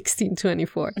is in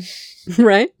 1624,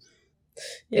 right?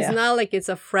 Yeah. It's not like it's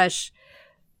a fresh.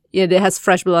 Yeah, it has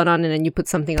fresh blood on it, and you put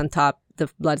something on top, the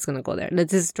blood's gonna go there.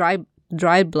 This is dry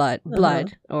blood,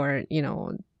 or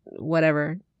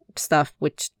whatever stuff,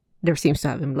 which there seems to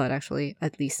have been blood, actually,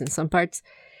 at least in some parts.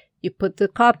 You put the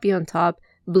copy on top,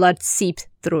 blood seeped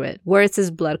through it. Where is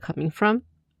this blood coming from?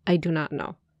 I do not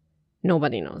know.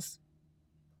 Nobody knows.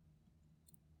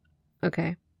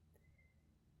 Okay.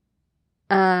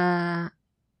 How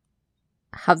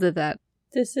did that?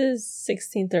 This is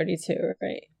 1632,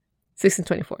 right?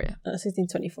 1624, yeah.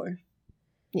 1624.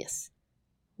 Yes.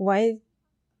 Why?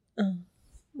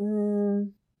 No,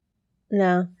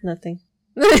 nothing.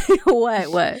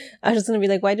 What? I was just gonna be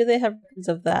like, why do they have records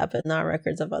of that but not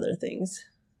records of other things?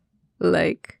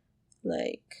 Like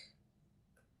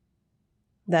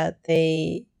that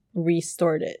they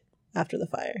restored it after the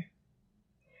fire.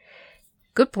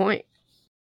 Good point.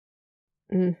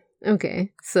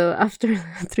 Okay, so after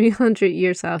 300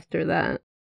 years after that,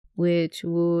 which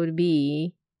would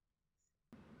be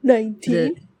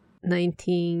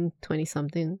 1920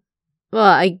 something. Well,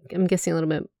 I'm guessing a little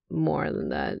bit more than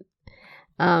that.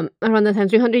 Around that time,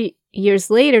 300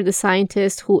 years later, the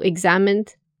scientists who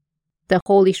examined the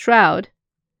Holy Shroud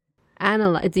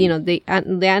analyzed, they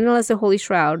analyzed the Holy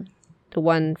Shroud, the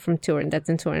one from Turin, that's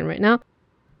in Turin right now,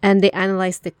 and they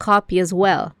analyzed the copy as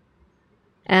well.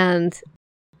 And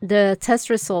the test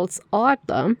results awed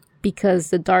them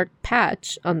because the dark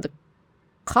patch on the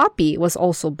copy was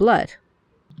also blood.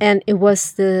 And it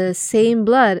was the same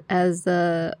blood as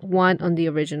the one on the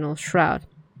original shroud.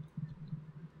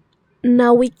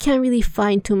 Now, we can't really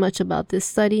find too much about this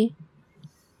study.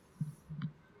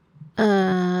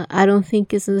 I don't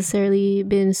think it's necessarily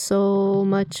been so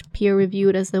much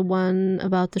peer-reviewed as the one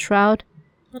about the shroud.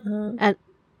 And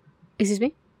excuse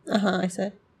me? I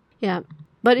said. Yeah.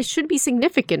 But it should be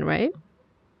significant, right?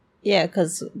 Yeah,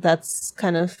 because that's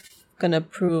kind of going to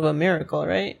prove a miracle,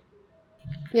 right?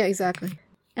 Yeah, exactly.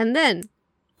 And then,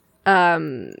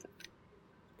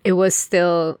 it was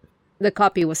still, the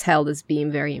copy was held as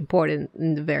being very important,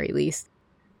 in the very least.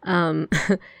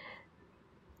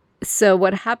 So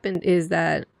what happened is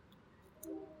that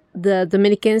the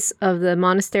Dominicans of the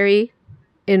monastery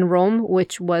in Rome,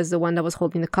 which was the one that was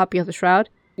holding the copy of the shroud,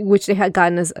 which they had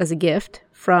gotten as a gift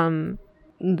from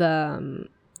the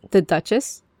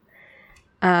Duchess,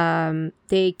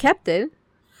 they kept it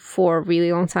for a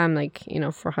really long time,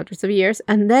 for hundreds of years,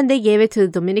 and then they gave it to the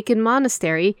Dominican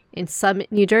monastery in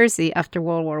Summit, New Jersey after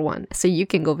World War I. So you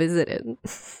can go visit it.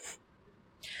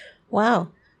 Wow.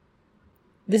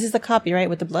 This is the copy, right,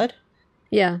 with the blood?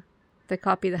 Yeah, the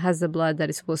copy that has the blood that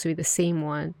is supposed to be the same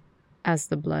one as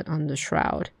the blood on the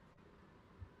shroud.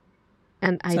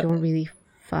 And I don't really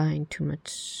find too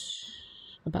much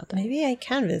about that. Maybe I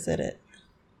can visit it.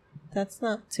 That's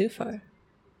not too far.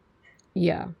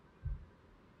 Yeah.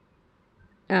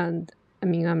 And,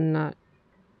 I'm not,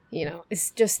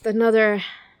 it's just another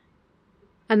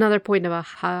point about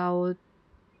how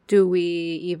do we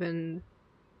even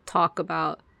talk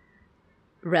about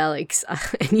relics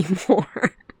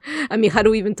anymore. How do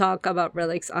we even talk about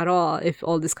relics at all if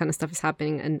all this kind of stuff is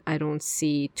happening and I don't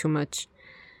see too much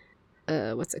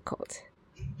what's it called,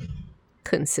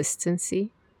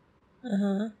 consistency.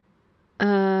 Yeah.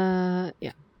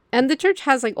 And the church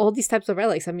has all these types of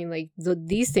relics.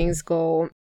 These things go,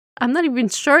 I'm not even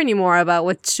sure anymore about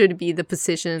what should be the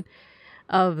position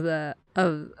of the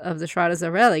shroud as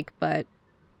a relic. But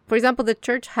for example, the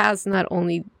church has not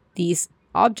only these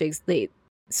objects, we're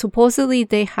supposed to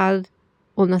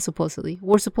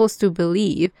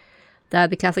believe that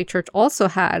the Catholic Church also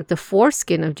had the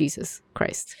foreskin of Jesus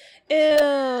Christ.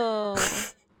 Ew.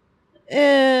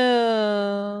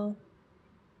 Ew.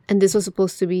 And this was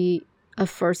supposed to be a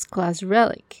first-class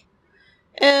relic.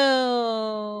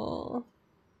 Ew.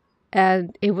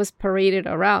 And it was paraded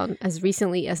around as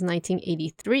recently as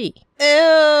 1983.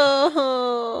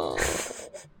 Ew.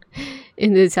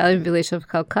 In the Italian village of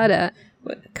Calcutta.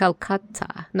 Wait,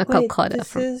 Calcutta. Not Wait, Calcutta.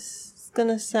 This is going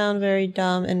to sound very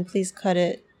dumb, and please cut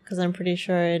it, because I'm pretty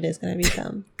sure it is going to be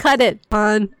dumb. Cut it,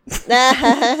 pun.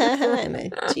 I'm a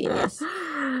genius.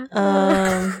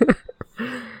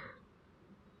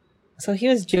 So he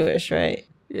was Jewish, right?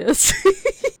 Yes.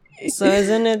 So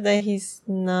isn't it that he's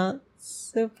not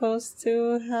supposed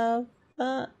to have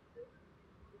that?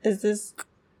 Is this...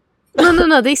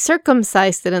 No. They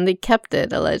circumcised it and they kept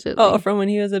it, allegedly. Oh, from when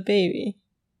he was a baby.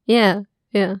 Yeah.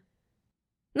 No,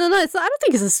 I don't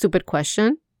think it's a stupid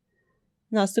question.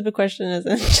 No, stupid question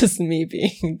isn't just me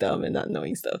being dumb and not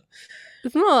knowing stuff.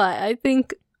 No, I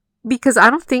think... Because I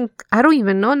don't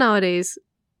even know nowadays.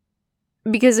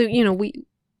 Because,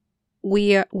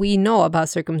 we know about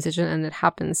circumcision and it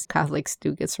happens. Catholics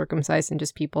do get circumcised and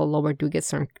just people lower do get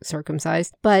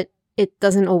circumcised. But it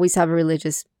doesn't always have a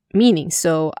religious meaning.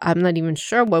 So I'm not even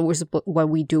sure what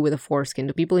we do with the foreskin.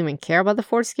 Do people even care about the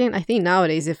foreskin? I think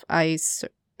nowadays, if I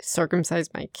circumcise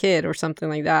my kid or something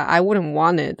like that, I wouldn't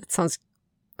want it. That sounds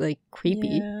like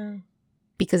creepy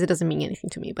because it doesn't mean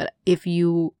anything to me. But if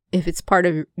it's part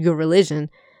of your religion,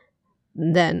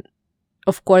 then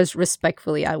of course,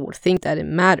 respectfully, I would think that it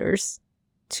matters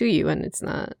to you, and it's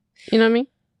not. You know what I mean?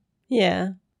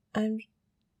 Yeah, I'm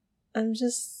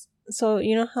just. So,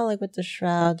 you know how, like, with the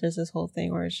shroud, there's this whole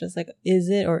thing where it's just like, is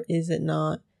it or is it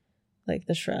not, like,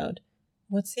 the shroud?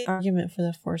 What's the argument for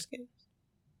the foreskin?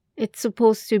 It's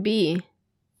supposed to be.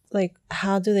 Like,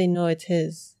 how do they know it's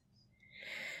his?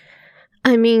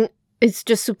 I mean, it's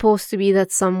just supposed to be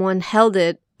that someone held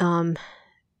it From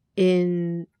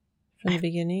the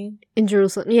beginning? In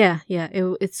Jerusalem. Yeah.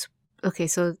 It's... Okay,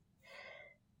 so...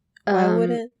 Why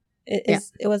wouldn't...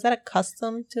 Was that a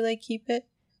custom to, like, keep it?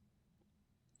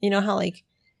 You know how, like,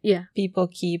 people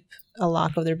keep a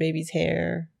lock of their baby's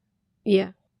hair?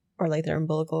 Yeah. Or, like, their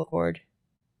umbilical cord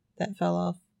that fell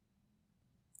off?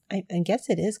 I guess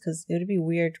it is, because it would be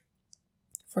weird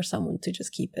for someone to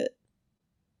just keep it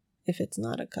if it's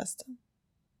not a custom.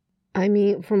 I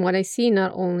mean, from what I see,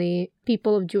 not only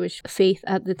people of Jewish faith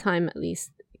at the time, at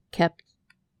least, kept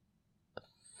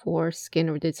foreskin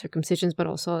or did circumcisions, but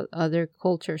also other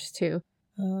cultures, too.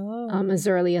 Oh. As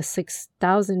early as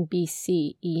 6000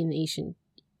 BCE in ancient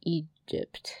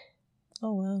Egypt.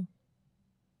 Oh, wow.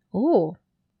 Oh.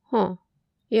 Huh.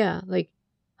 Yeah, like,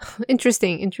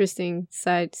 interesting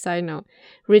side note.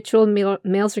 Ritual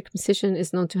male circumcision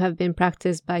is known to have been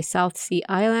practiced by South Sea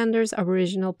Islanders,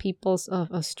 Aboriginal peoples of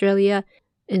Australia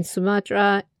and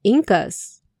Sumatra,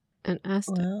 Incas, and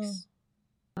Aztecs.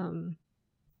 Wow.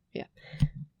 Yeah.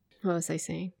 What was I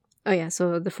saying? Oh, yeah,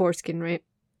 so the foreskin, right?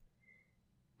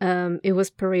 It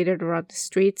was paraded around the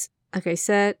streets, like I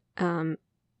said,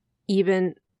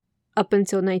 even up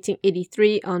until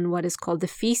 1983 on what is called the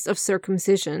Feast of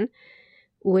Circumcision,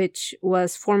 which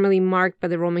was formally marked by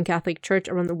the Roman Catholic Church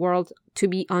around the world to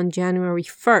be on January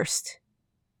 1st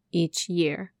each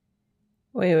year.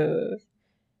 Wait.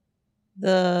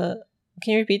 Can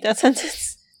you repeat that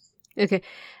sentence? Okay.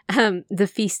 The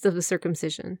Feast of the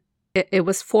Circumcision. It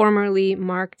was formerly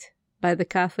marked by the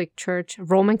Catholic Church,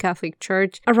 Roman Catholic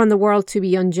Church, around the world to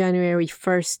be on January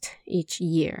 1st each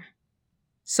year.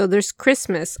 So there's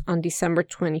Christmas on December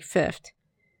 25th.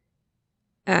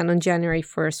 And on January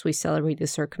 1st, we celebrate the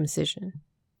circumcision.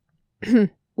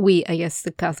 I guess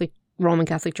the Roman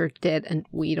Catholic Church did, and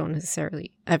we don't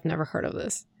necessarily. I've never heard of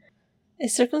this.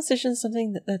 Is circumcision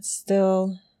something that's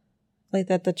still, like,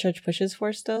 that the church pushes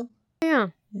for still? Yeah.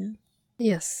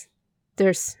 Yes.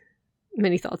 There's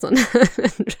many thoughts on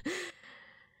that.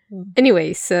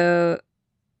 Anyway, so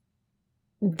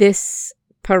this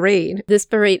parade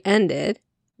ended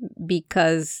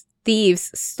because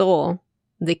thieves stole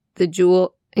the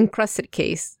jewel encrusted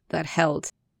case that held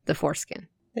the foreskin.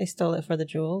 They stole it for the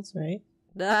jewels, right?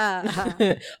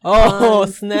 Oh,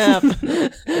 snap.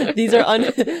 These are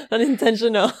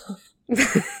unintentional.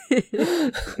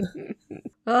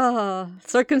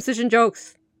 Circumcision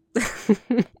jokes.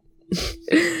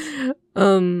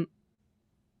 The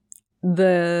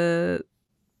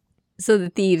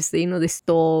thieves, they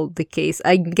stole the case.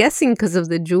 I'm guessing because of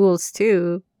the jewels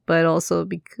too, but also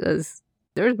because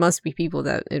there must be people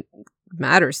that it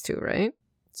matters to, right?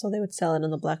 So they would sell it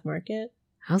on the black market?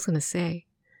 I was gonna say,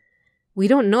 we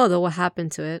don't know though what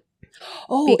happened to it.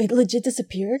 Oh, it legit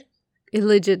disappeared? It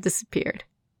legit disappeared.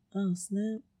 Oh,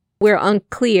 snap. We're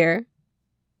unclear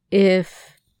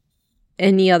if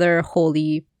any other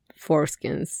holy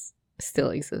foreskins still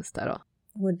exist at all.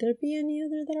 Would there be any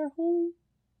other that are holy?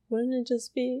 Wouldn't it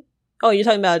just be... Oh, you're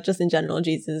talking about just in general,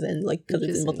 Jesus, and like because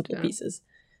it's in multiple pieces.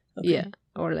 Okay. Yeah,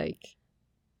 or like,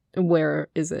 where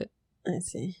is it? I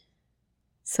see.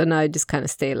 So now I just kind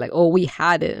of stayed like, oh, we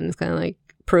had it, and it's kind of like,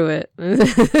 prove it.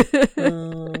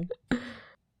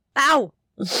 Ow!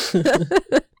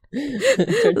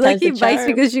 Lucky bites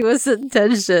because she was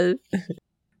attention.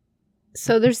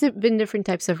 So there's been different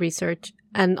types of research,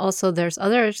 and also there's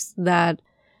others that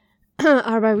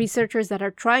are by researchers that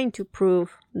are trying to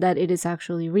prove that it is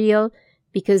actually real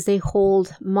because they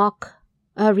hold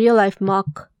real life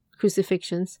mock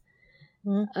crucifixions.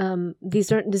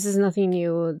 This is nothing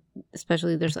new,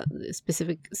 especially there's a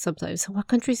specific subtypes. What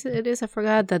countries it is, I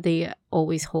forgot, that they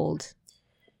always hold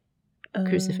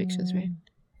crucifixions, right?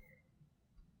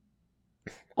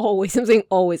 Always, I'm saying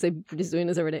always. I'm just doing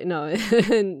this every day. No,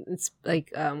 it's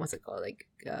like what's it called? Like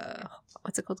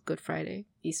what's it called? Good Friday,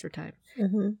 Easter time.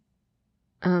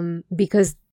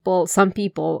 Because some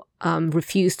people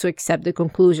refuse to accept the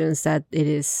conclusions that it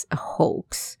is a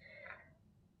hoax.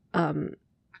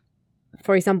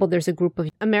 For example, there's a group of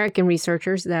American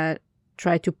researchers that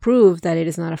try to prove that it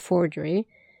is not a forgery.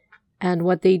 And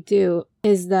what they do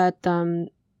is that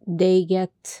they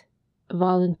get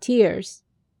volunteers.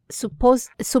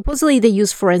 Supposedly, they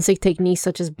use forensic techniques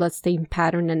such as bloodstain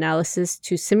pattern analysis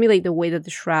to simulate the way that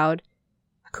the shroud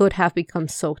could have become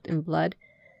soaked in blood.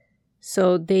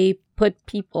 So they put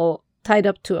people tied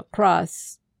up to a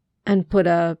cross and put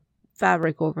a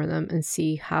fabric over them and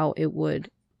see how it would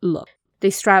look. They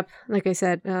strap, like I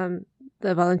said, the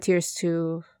volunteers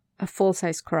to a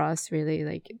full-size cross, really,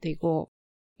 like they go,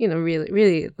 really,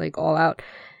 really like all out.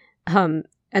 And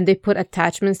they put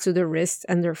attachments to their wrists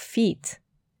and their feet.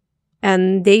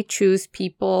 And they choose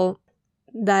people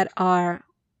that are,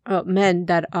 men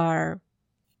that are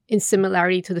in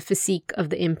similarity to the physique of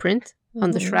the imprint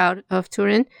on the Shroud of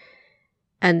Turin.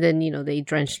 And then, they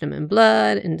drench them in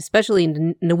blood, and especially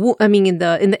in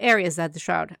the areas that the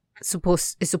shroud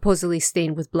is supposedly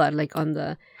stained with blood, like on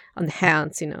the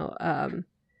hands, And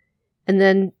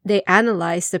then they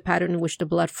analyze the pattern in which the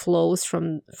blood flows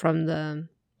from the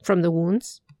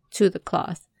wounds to the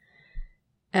cloth.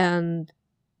 And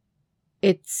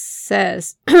it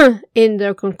says in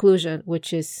their conclusion,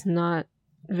 which is not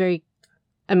very,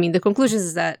 the conclusion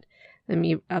is that, I'm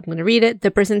going to read it.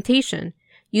 The presentation,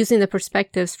 using the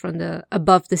perspectives from the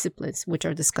above disciplines, which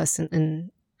are discussed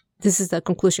in this is the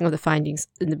conclusion of the findings.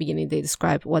 In the beginning, they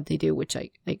describe what they do, which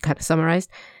I kind of summarized.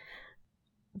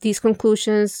 These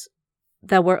conclusions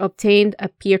that were obtained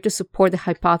appear to support the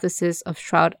hypothesis of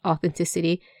shroud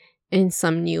authenticity in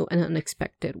some new and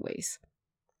unexpected ways.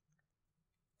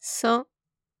 So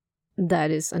that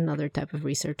is another type of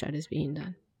research that is being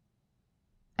done.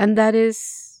 And that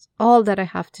is all that I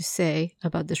have to say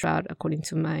about the shroud according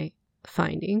to my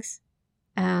findings.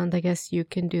 And I guess you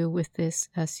can do with this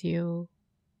as you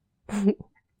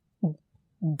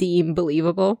deem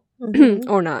believable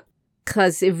or not.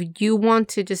 Because if you want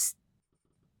to just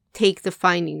take the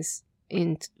findings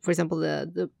in, for example,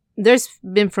 there's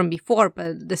been from before,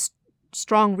 but the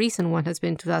strong recent one has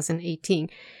been 2018.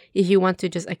 If you want to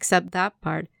just accept that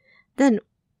part, then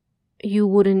you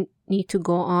wouldn't need to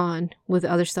go on with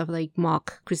other stuff like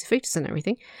mock crucifixions and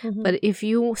everything. But if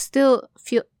you still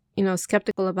feel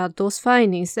skeptical about those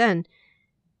findings, then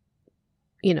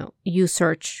you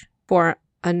search for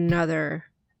another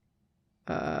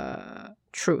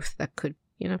truth that could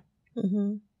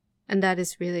and that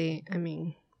is really,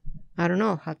 I don't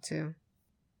know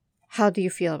how do you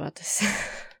feel about this?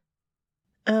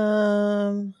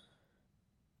 I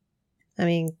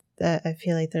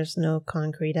feel like there's no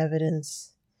concrete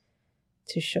evidence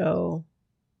to show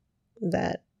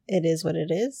that it is what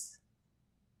it is.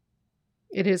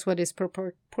 It is what is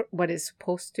what is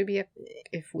supposed to be,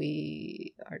 if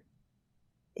we are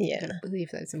don't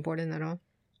believe that it's important at all.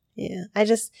 Yeah, I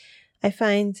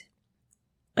find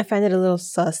it a little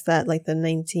sus that like the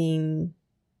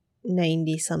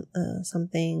 1990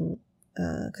 something,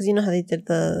 because you know how they did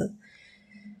the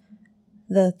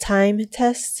time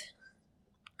test.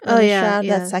 Shroud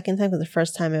that second time, because the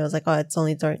first time it was like, oh, it's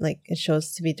only during, like, it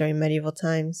shows to be during medieval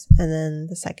times, and then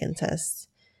the second test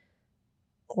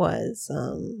was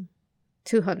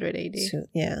 200 AD.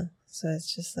 So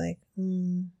it's just like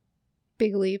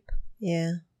big leap.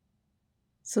 Yeah.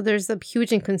 So there's a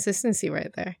huge inconsistency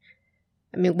right there.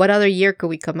 What other year could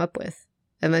we come up with?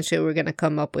 Eventually, we're gonna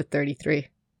come up with 33.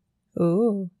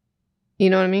 Ooh.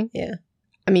 You know what I mean? Yeah.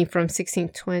 From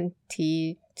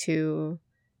 1620 to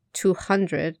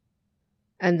 200,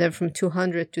 and then from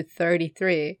 200 to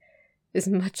 33 is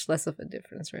much less of a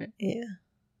difference, right?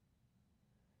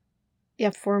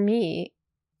 Yeah, for me,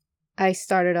 I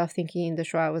started off thinking the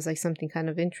shroud was like something kind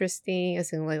of interesting,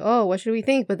 as in like, oh, what should we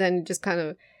think? But then it just kind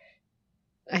of,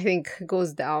 I think,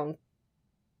 goes down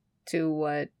to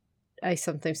what I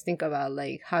sometimes think about,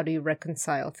 like, how do you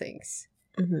reconcile things?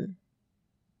 Because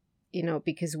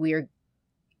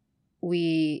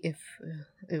if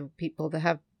people that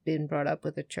have been brought up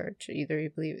with the church, either you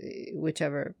believe,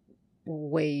 whichever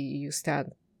way you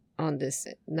stand on this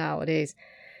nowadays,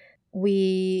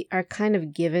 we are kind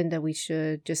of given that we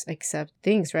should just accept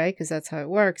things, right? Because that's how it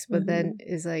works. But then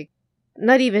it's like,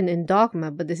 not even in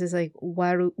dogma, but this is like,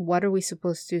 what are we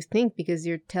supposed to think? Because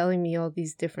you're telling me all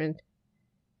these different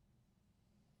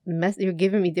you're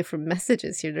giving me different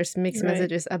messages here. There's mixed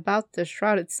messages about the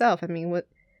shroud itself.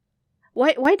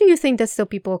 Why do you think that still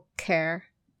people care?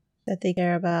 That they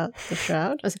care about the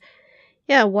shroud?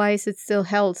 Yeah, why is it still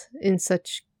held in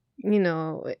such,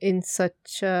 in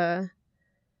such what's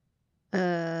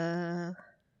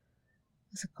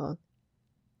it called?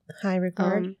 High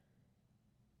regard?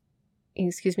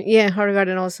 Excuse me. Yeah, high regard,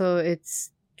 and also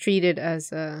it's treated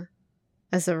as a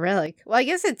as a relic. Well, I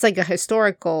guess it's like a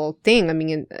historical thing. I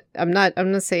mean, I'm not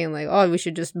saying like, oh, we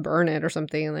should just burn it or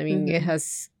something. I mean, it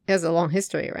has a long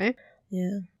history, right?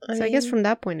 Yeah. I guess from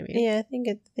that point of view. Yeah, I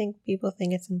think people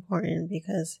think it's important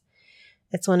because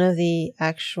it's one of the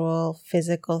actual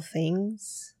physical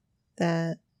things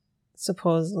that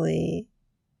supposedly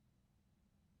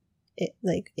it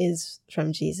like is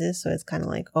from Jesus. So it's kind of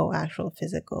like, oh, actual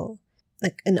physical,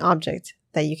 like an object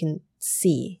that you can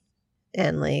see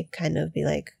and like kind of be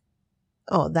like,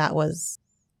 oh, that was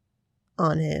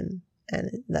on him.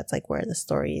 And that's like where the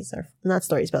stories are, not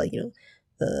stories, but like, you know,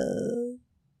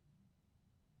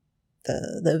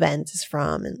 the event is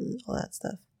from and all that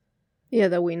stuff. Yeah,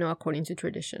 that we know according to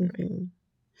tradition, right?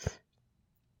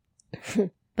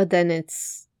 But then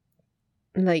it's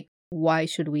like, why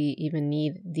should we even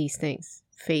need these things?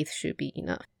 Faith should be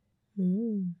enough.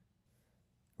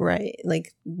 Right.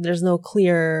 Like there's no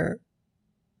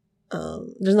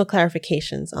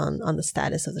clarifications on the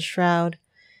status of the shroud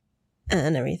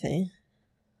and everything.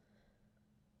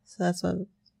 So that's what,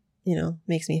 you know,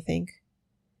 makes me think.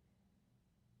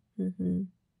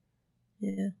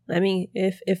 Yeah. I mean,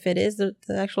 if it is the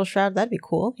actual shroud, that'd be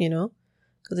cool, you know?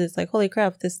 Because it's like, holy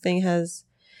crap, this thing has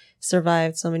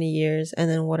survived so many years. And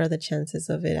then what are the chances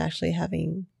of it actually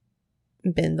having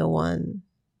been the one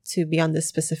to be on this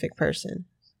specific person,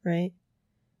 right?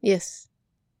 Yes.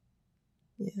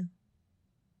 Yeah.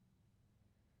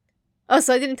 Oh,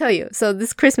 so I didn't tell you. So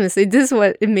this Christmas, this is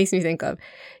what it makes me think of.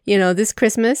 You know, this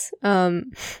Christmas,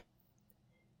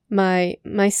 my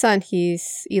son,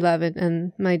 he's 11,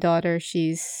 and my daughter,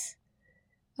 she's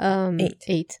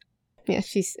 8. Yeah,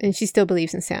 she still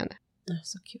believes in Santa. Oh,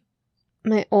 so cute.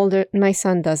 My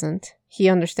son doesn't. He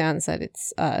understands that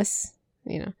it's us,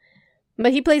 you know.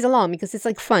 But he plays along because it's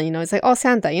like fun, you know. It's like, oh,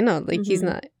 Santa, you know, like he's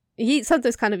not. He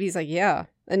sometimes kind of he's like, yeah,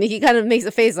 and he kind of makes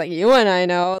a face like, you and I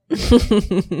know,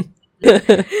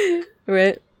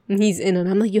 right? And he's in, and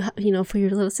I'm like, you know, for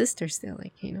your little sister still,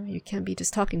 like, you know, you can't be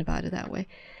just talking about it that way.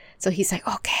 So he's like,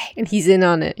 okay, and he's in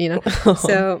on it, you know.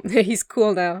 So he's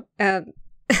cool now.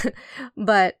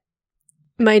 But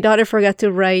my daughter forgot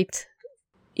to write.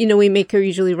 You know, we make her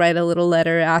usually write a little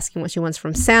letter asking what she wants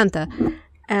from Santa.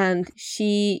 And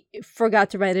she forgot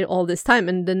to write it all this time.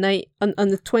 And the night, on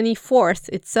the 24th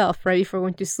itself, right before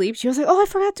going to sleep, she was like, oh, I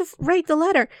forgot to write the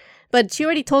letter. But she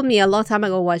already told me a long time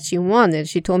ago what she wanted.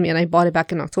 She told me, and I bought it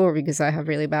back in October because I have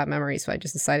really bad memory. So I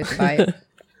just decided to buy it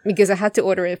because I had to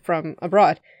order it from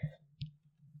abroad.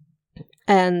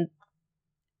 And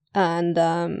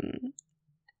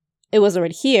it was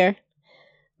already here.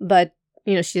 But,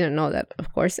 you know, she didn't know that,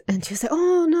 of course. And she was like,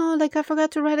 oh, no, like I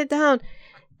forgot to write it down.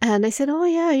 And I said, oh,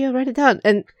 yeah, you write it down.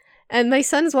 And my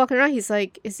son is walking around. He's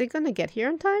like, is it going to get here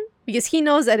on time? Because he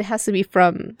knows that it has to be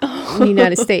from the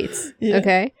United States. Yeah.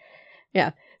 Okay?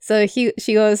 Yeah. So she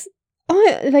goes,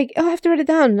 oh, I have to write it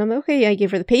down. And I'm like, okay, yeah, I gave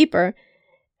her the paper.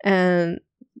 And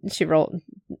she wrote,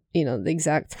 you know, the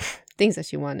exact things that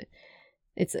she wanted.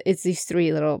 It's these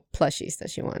 3 little plushies that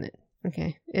she wanted.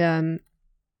 Okay.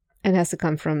 And it has to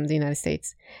come from the United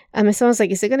States. And my son was like,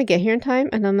 is it going to get here in time?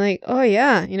 And I'm like, oh,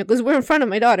 yeah. You know, because we're in front of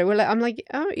my daughter. I'm like,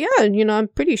 oh, yeah, you know, I'm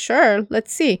pretty sure.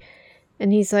 Let's see.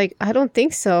 And he's like, I don't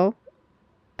think so.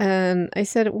 And I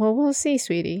said, well, we'll see,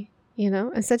 sweetie. You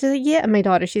know? And so she's like, yeah. And my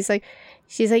daughter, she's like,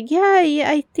 yeah,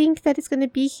 I think that it's going to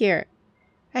be here.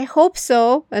 I hope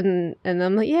so. And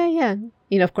I'm like, yeah.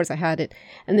 You know, of course I had it.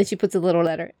 And then she puts a little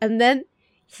letter. And then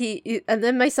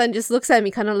my son just looks at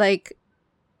me kind of like,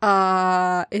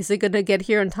 is it gonna get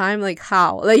here on time? Like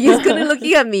how? Like he's gonna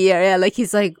looking at me, yeah. Like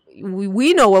he's like,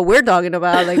 we know what we're talking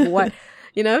about. Like what,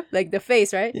 you know, like the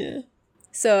face, right? Yeah.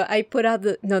 So I put out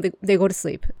they go to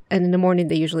sleep, and in the morning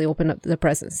they usually open up the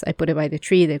presents. I put it by the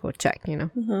tree. They go check, you know.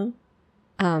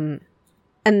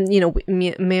 And you know,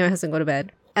 me and my husband go to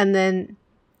bed, and then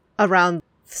around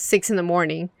 6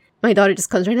 a.m, my daughter just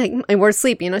comes right like, and we're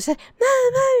asleep, you know. She's like, Mom,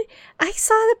 I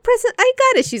saw the present. I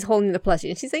got it. She's holding the plushie.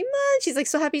 And she's like, Mom. She's like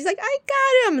so happy. She's like, I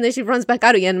got him. And then she runs back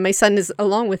out again. And my son is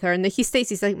along with her. And then he stays.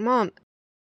 He's like, Mom,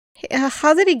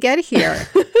 how did it get here?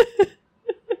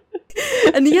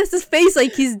 And he has this face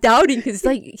like he's doubting.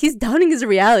 He's doubting his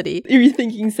reality. You're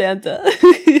rethinking Santa.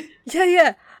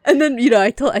 Yeah. And then, you know, I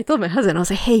told my husband, I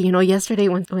was like, hey, you know, yesterday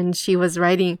when she was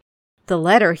writing the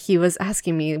letter, he was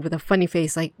asking me with a funny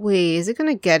face, like, wait, is it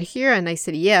gonna get here? And I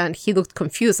said, yeah. And he looked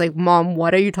confused, like, Mom,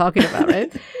 what are you talking about,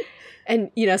 right?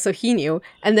 And, you know, so he knew.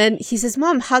 And then he says,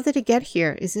 Mom, how did it get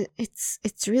here? Is it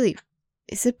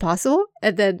possible?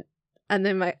 And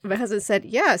then my husband said,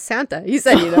 yeah, Santa. He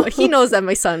said, you know, he knows that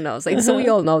my son knows. Like, so we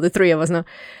all know, the 3 of us know.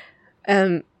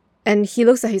 And he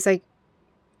looks at, he's like,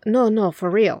 no,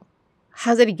 for real.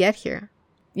 How did it get here?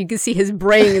 you can see his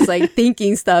brain is like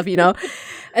thinking stuff, you know.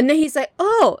 And then he's like,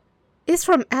 oh, it's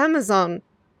from Amazon.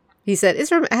 He said, it's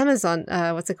from Amazon.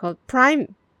 What's it called?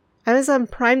 Amazon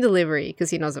Prime Delivery, because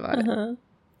he knows about it.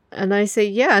 And I say,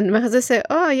 yeah. And my husband said,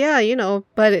 oh, yeah, you know,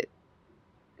 but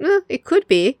it could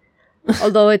be.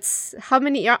 Although it's how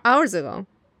many hours ago?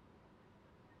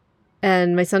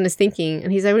 And my son is thinking,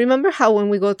 and he's like, remember how when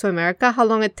we go to America, how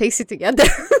long it takes you to get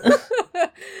there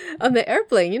on the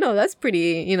airplane? You know, that's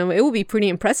pretty, you know, it will be pretty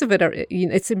impressive.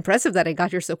 It's impressive that I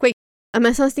got here so quick. And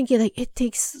my son's thinking, like, it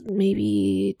takes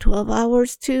maybe 12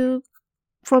 hours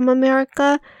from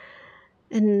America.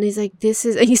 And he's like,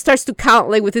 and he starts to count,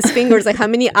 like, with his fingers, like, how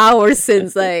many hours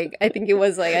since, like, I think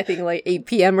 8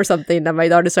 p.m. or something that my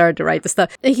daughter started to write the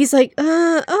stuff. And he's like,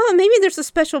 maybe there's a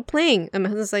special plane. And my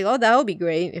husband's like, oh, that would be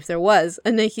great if there was.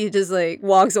 And then he just, like,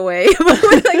 walks away.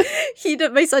 Like,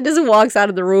 my son just walks out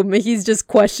of the room, and he's just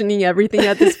questioning everything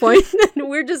at this point. And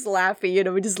we're just laughing, you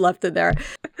know, we just left it there.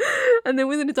 And then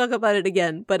we're going to talk about it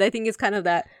again. But I think it's kind of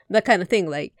that kind of thing,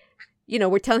 like, you know,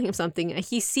 we're telling him something and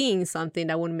he's seeing something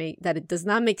that it does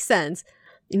not make sense,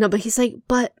 you know, but he's like,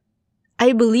 but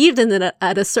I believed in it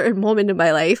at a certain moment in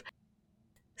my life.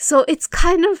 So it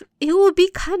would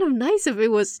be kind of nice if it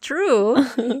was true.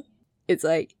 It's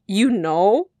like, you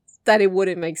know, that it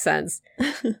wouldn't make sense,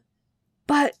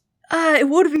 but it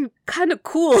would be kind of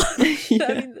cool. Yeah.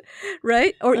 I mean,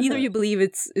 right? Or either you believe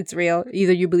it's real,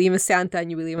 either you believe in Santa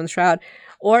and you believe in the shroud,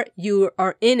 or you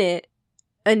are in it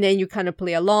and then you kind of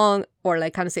play along, or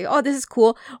like kind of say, oh, this is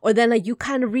cool. Or then like you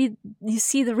kind of you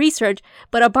see the research,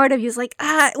 but a part of you is like,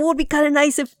 it would be kind of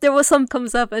nice if there was some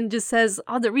comes up and just says,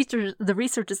 oh, the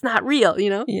research is not real,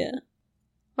 you know? Yeah.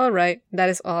 All right. That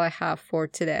is all I have for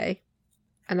today.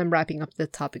 And I'm wrapping up the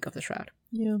topic of the shroud.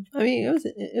 Yeah. I mean, it was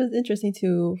interesting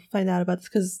to find out about this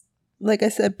because, like I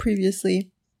said previously,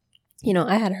 you know,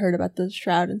 I had heard about the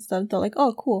shroud and stuff and thought like,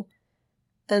 oh, cool.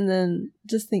 And then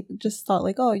just thought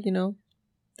like, oh, you know,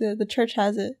 the church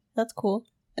has it. That's cool.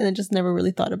 And then just never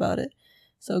really thought about it.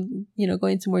 So, you know,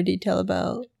 going into more detail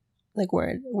about like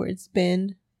where it's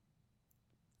been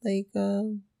like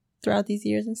throughout these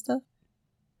years and stuff.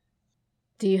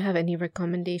 Do you have any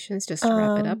recommendations just to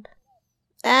wrap it up?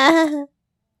 I'm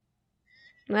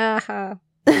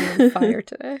on fire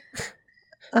today.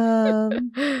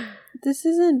 This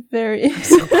isn't very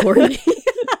so corny.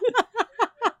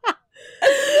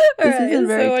 This isn't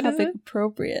very topic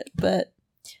appropriate, but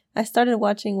I started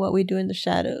watching What We Do in the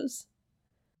Shadows.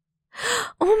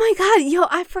 Oh my god, yo,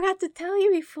 I forgot to tell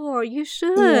you before. You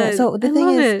should. Yeah, so the thing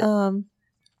is, I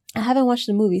haven't watched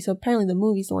the movie, so apparently the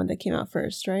movie's the one that came out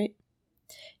first, right?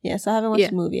 Yeah, so I haven't watched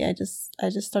the movie. I just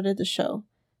started the show.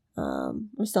 I'm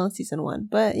still in season 1.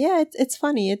 But yeah, it's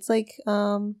funny. It's like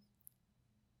not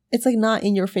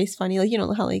in your face funny. Like, you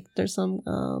know how like there's some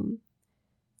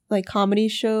like comedy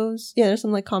shows. Yeah, there's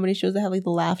some like comedy shows that have like the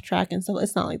laugh track and stuff.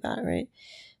 It's not like that, right?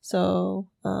 So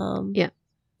yeah,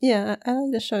 I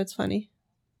like the show. It's funny.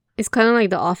 It's kind of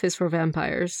like The Office for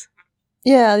vampires.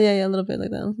 Yeah, a little bit like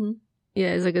that. Mm-hmm.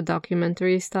 Yeah, it's like a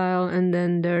documentary style, and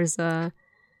then there's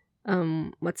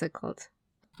what's it called?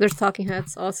 There's Talking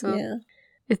Heads also. Yeah,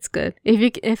 it's good.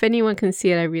 If anyone can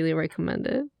see it, I really recommend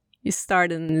it. You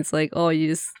start and it's like, oh,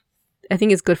 I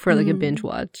think it's good for like a binge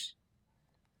watch.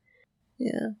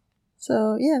 Yeah.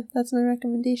 So yeah, that's my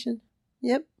recommendation.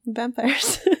 Yep,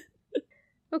 vampires.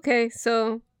 Okay,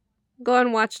 so go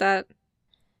and watch that.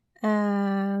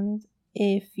 And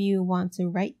if you want to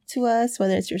write to us,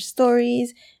 whether it's your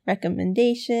stories,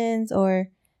 recommendations, or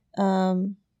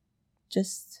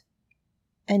just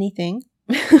anything,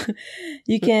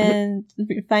 you can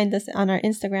find us on our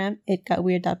Instagram,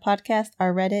 itgotweird.podcast,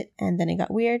 our Reddit, and then it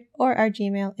got weird, or our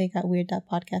Gmail,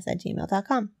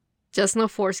 itgotweird.podcast@gmail.com. Just no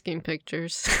foreskin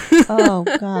pictures. Oh,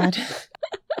 God.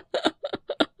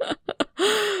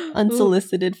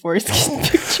 Unsolicited foreskin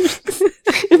pictures.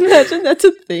 Imagine that's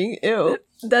a thing. Ew.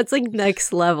 That's like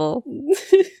next level.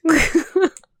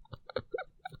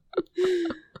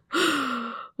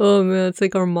 Oh man, it's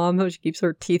like our mom, how she keeps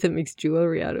her teeth and makes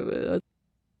jewelry out of it.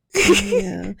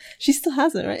 Yeah. She still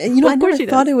has it, right? And you know, I never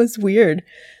thought it was weird.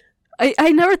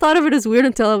 I never thought of it as weird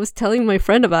until I was telling my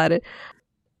friend about it.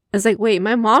 I was like, wait,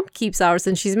 my mom keeps ours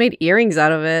and she's made earrings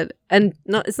out of it. And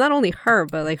no, it's not only her,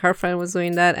 but like her friend was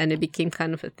doing that and it became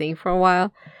kind of a thing for a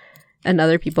while. And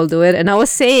other people do it. And I was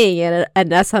saying it,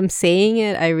 and as I'm saying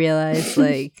it, I realized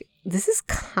like, this is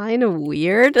kind of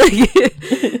weird.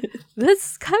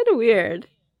 That's kind of weird.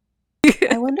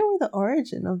 I wonder where the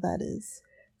origin of that is.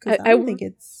 Because I don't think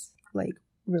it's like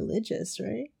religious,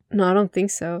 right? No, I don't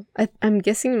think so. I'm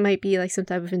guessing it might be like some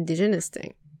type of indigenous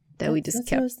thing that we just that's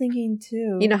kept. What I was thinking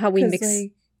too. You know how we mix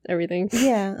like, everything?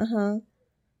 Yeah,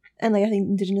 And like I think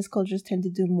indigenous cultures tend to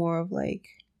do more of like,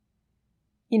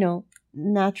 you know,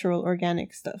 natural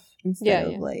organic stuff instead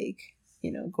of like,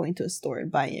 you know, going to a store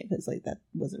and buying it, because like that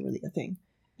wasn't really a thing.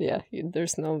 Yeah,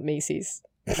 there's no Macy's.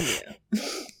 Yeah.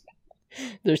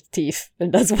 There's teeth,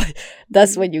 and that's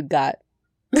what you got.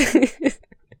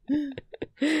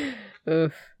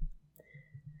 Oof.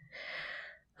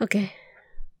 Okay.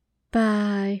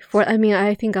 Bye.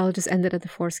 I think I'll just end it at the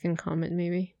foreskin comment,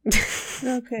 maybe.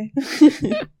 Okay.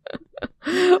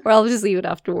 Or I'll just leave it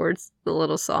afterwards. The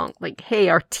little song, like, "Hey,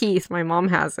 our teeth. My mom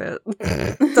has it.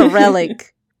 It's a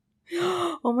relic."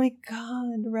 Oh my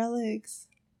god, relics.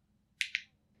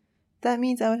 That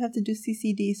means I would have to do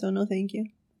CCD, so no thank you.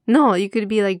 No, you could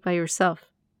be like by yourself.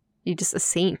 You're just a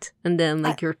saint, and then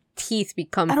like your teeth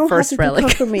become I don't first have to relic. do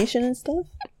confirmation and stuff.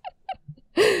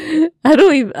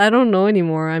 I don't know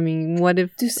anymore. I mean, what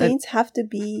if do saints have to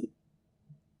be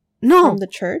from the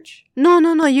church? No.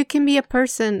 You can be a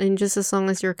person, and just as long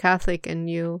as you're Catholic and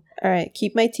you. All right,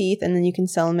 keep my teeth, and then you can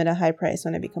sell them at a high price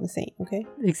when I become a saint. Okay.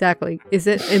 Exactly.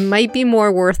 It might be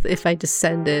more worth if I just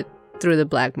send it through the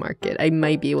black market. I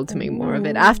might be able to make more of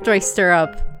it after I stir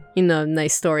up, a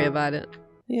nice story about it.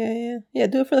 Yeah.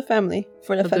 Do it for the family,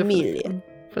 for the familia,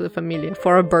 for the familia,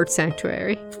 for a bird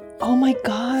sanctuary. Oh my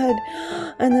god!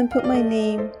 And then put my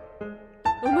name.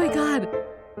 Oh my god!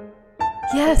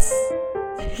 Yes.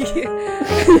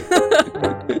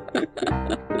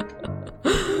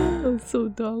 I'm so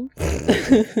dumb.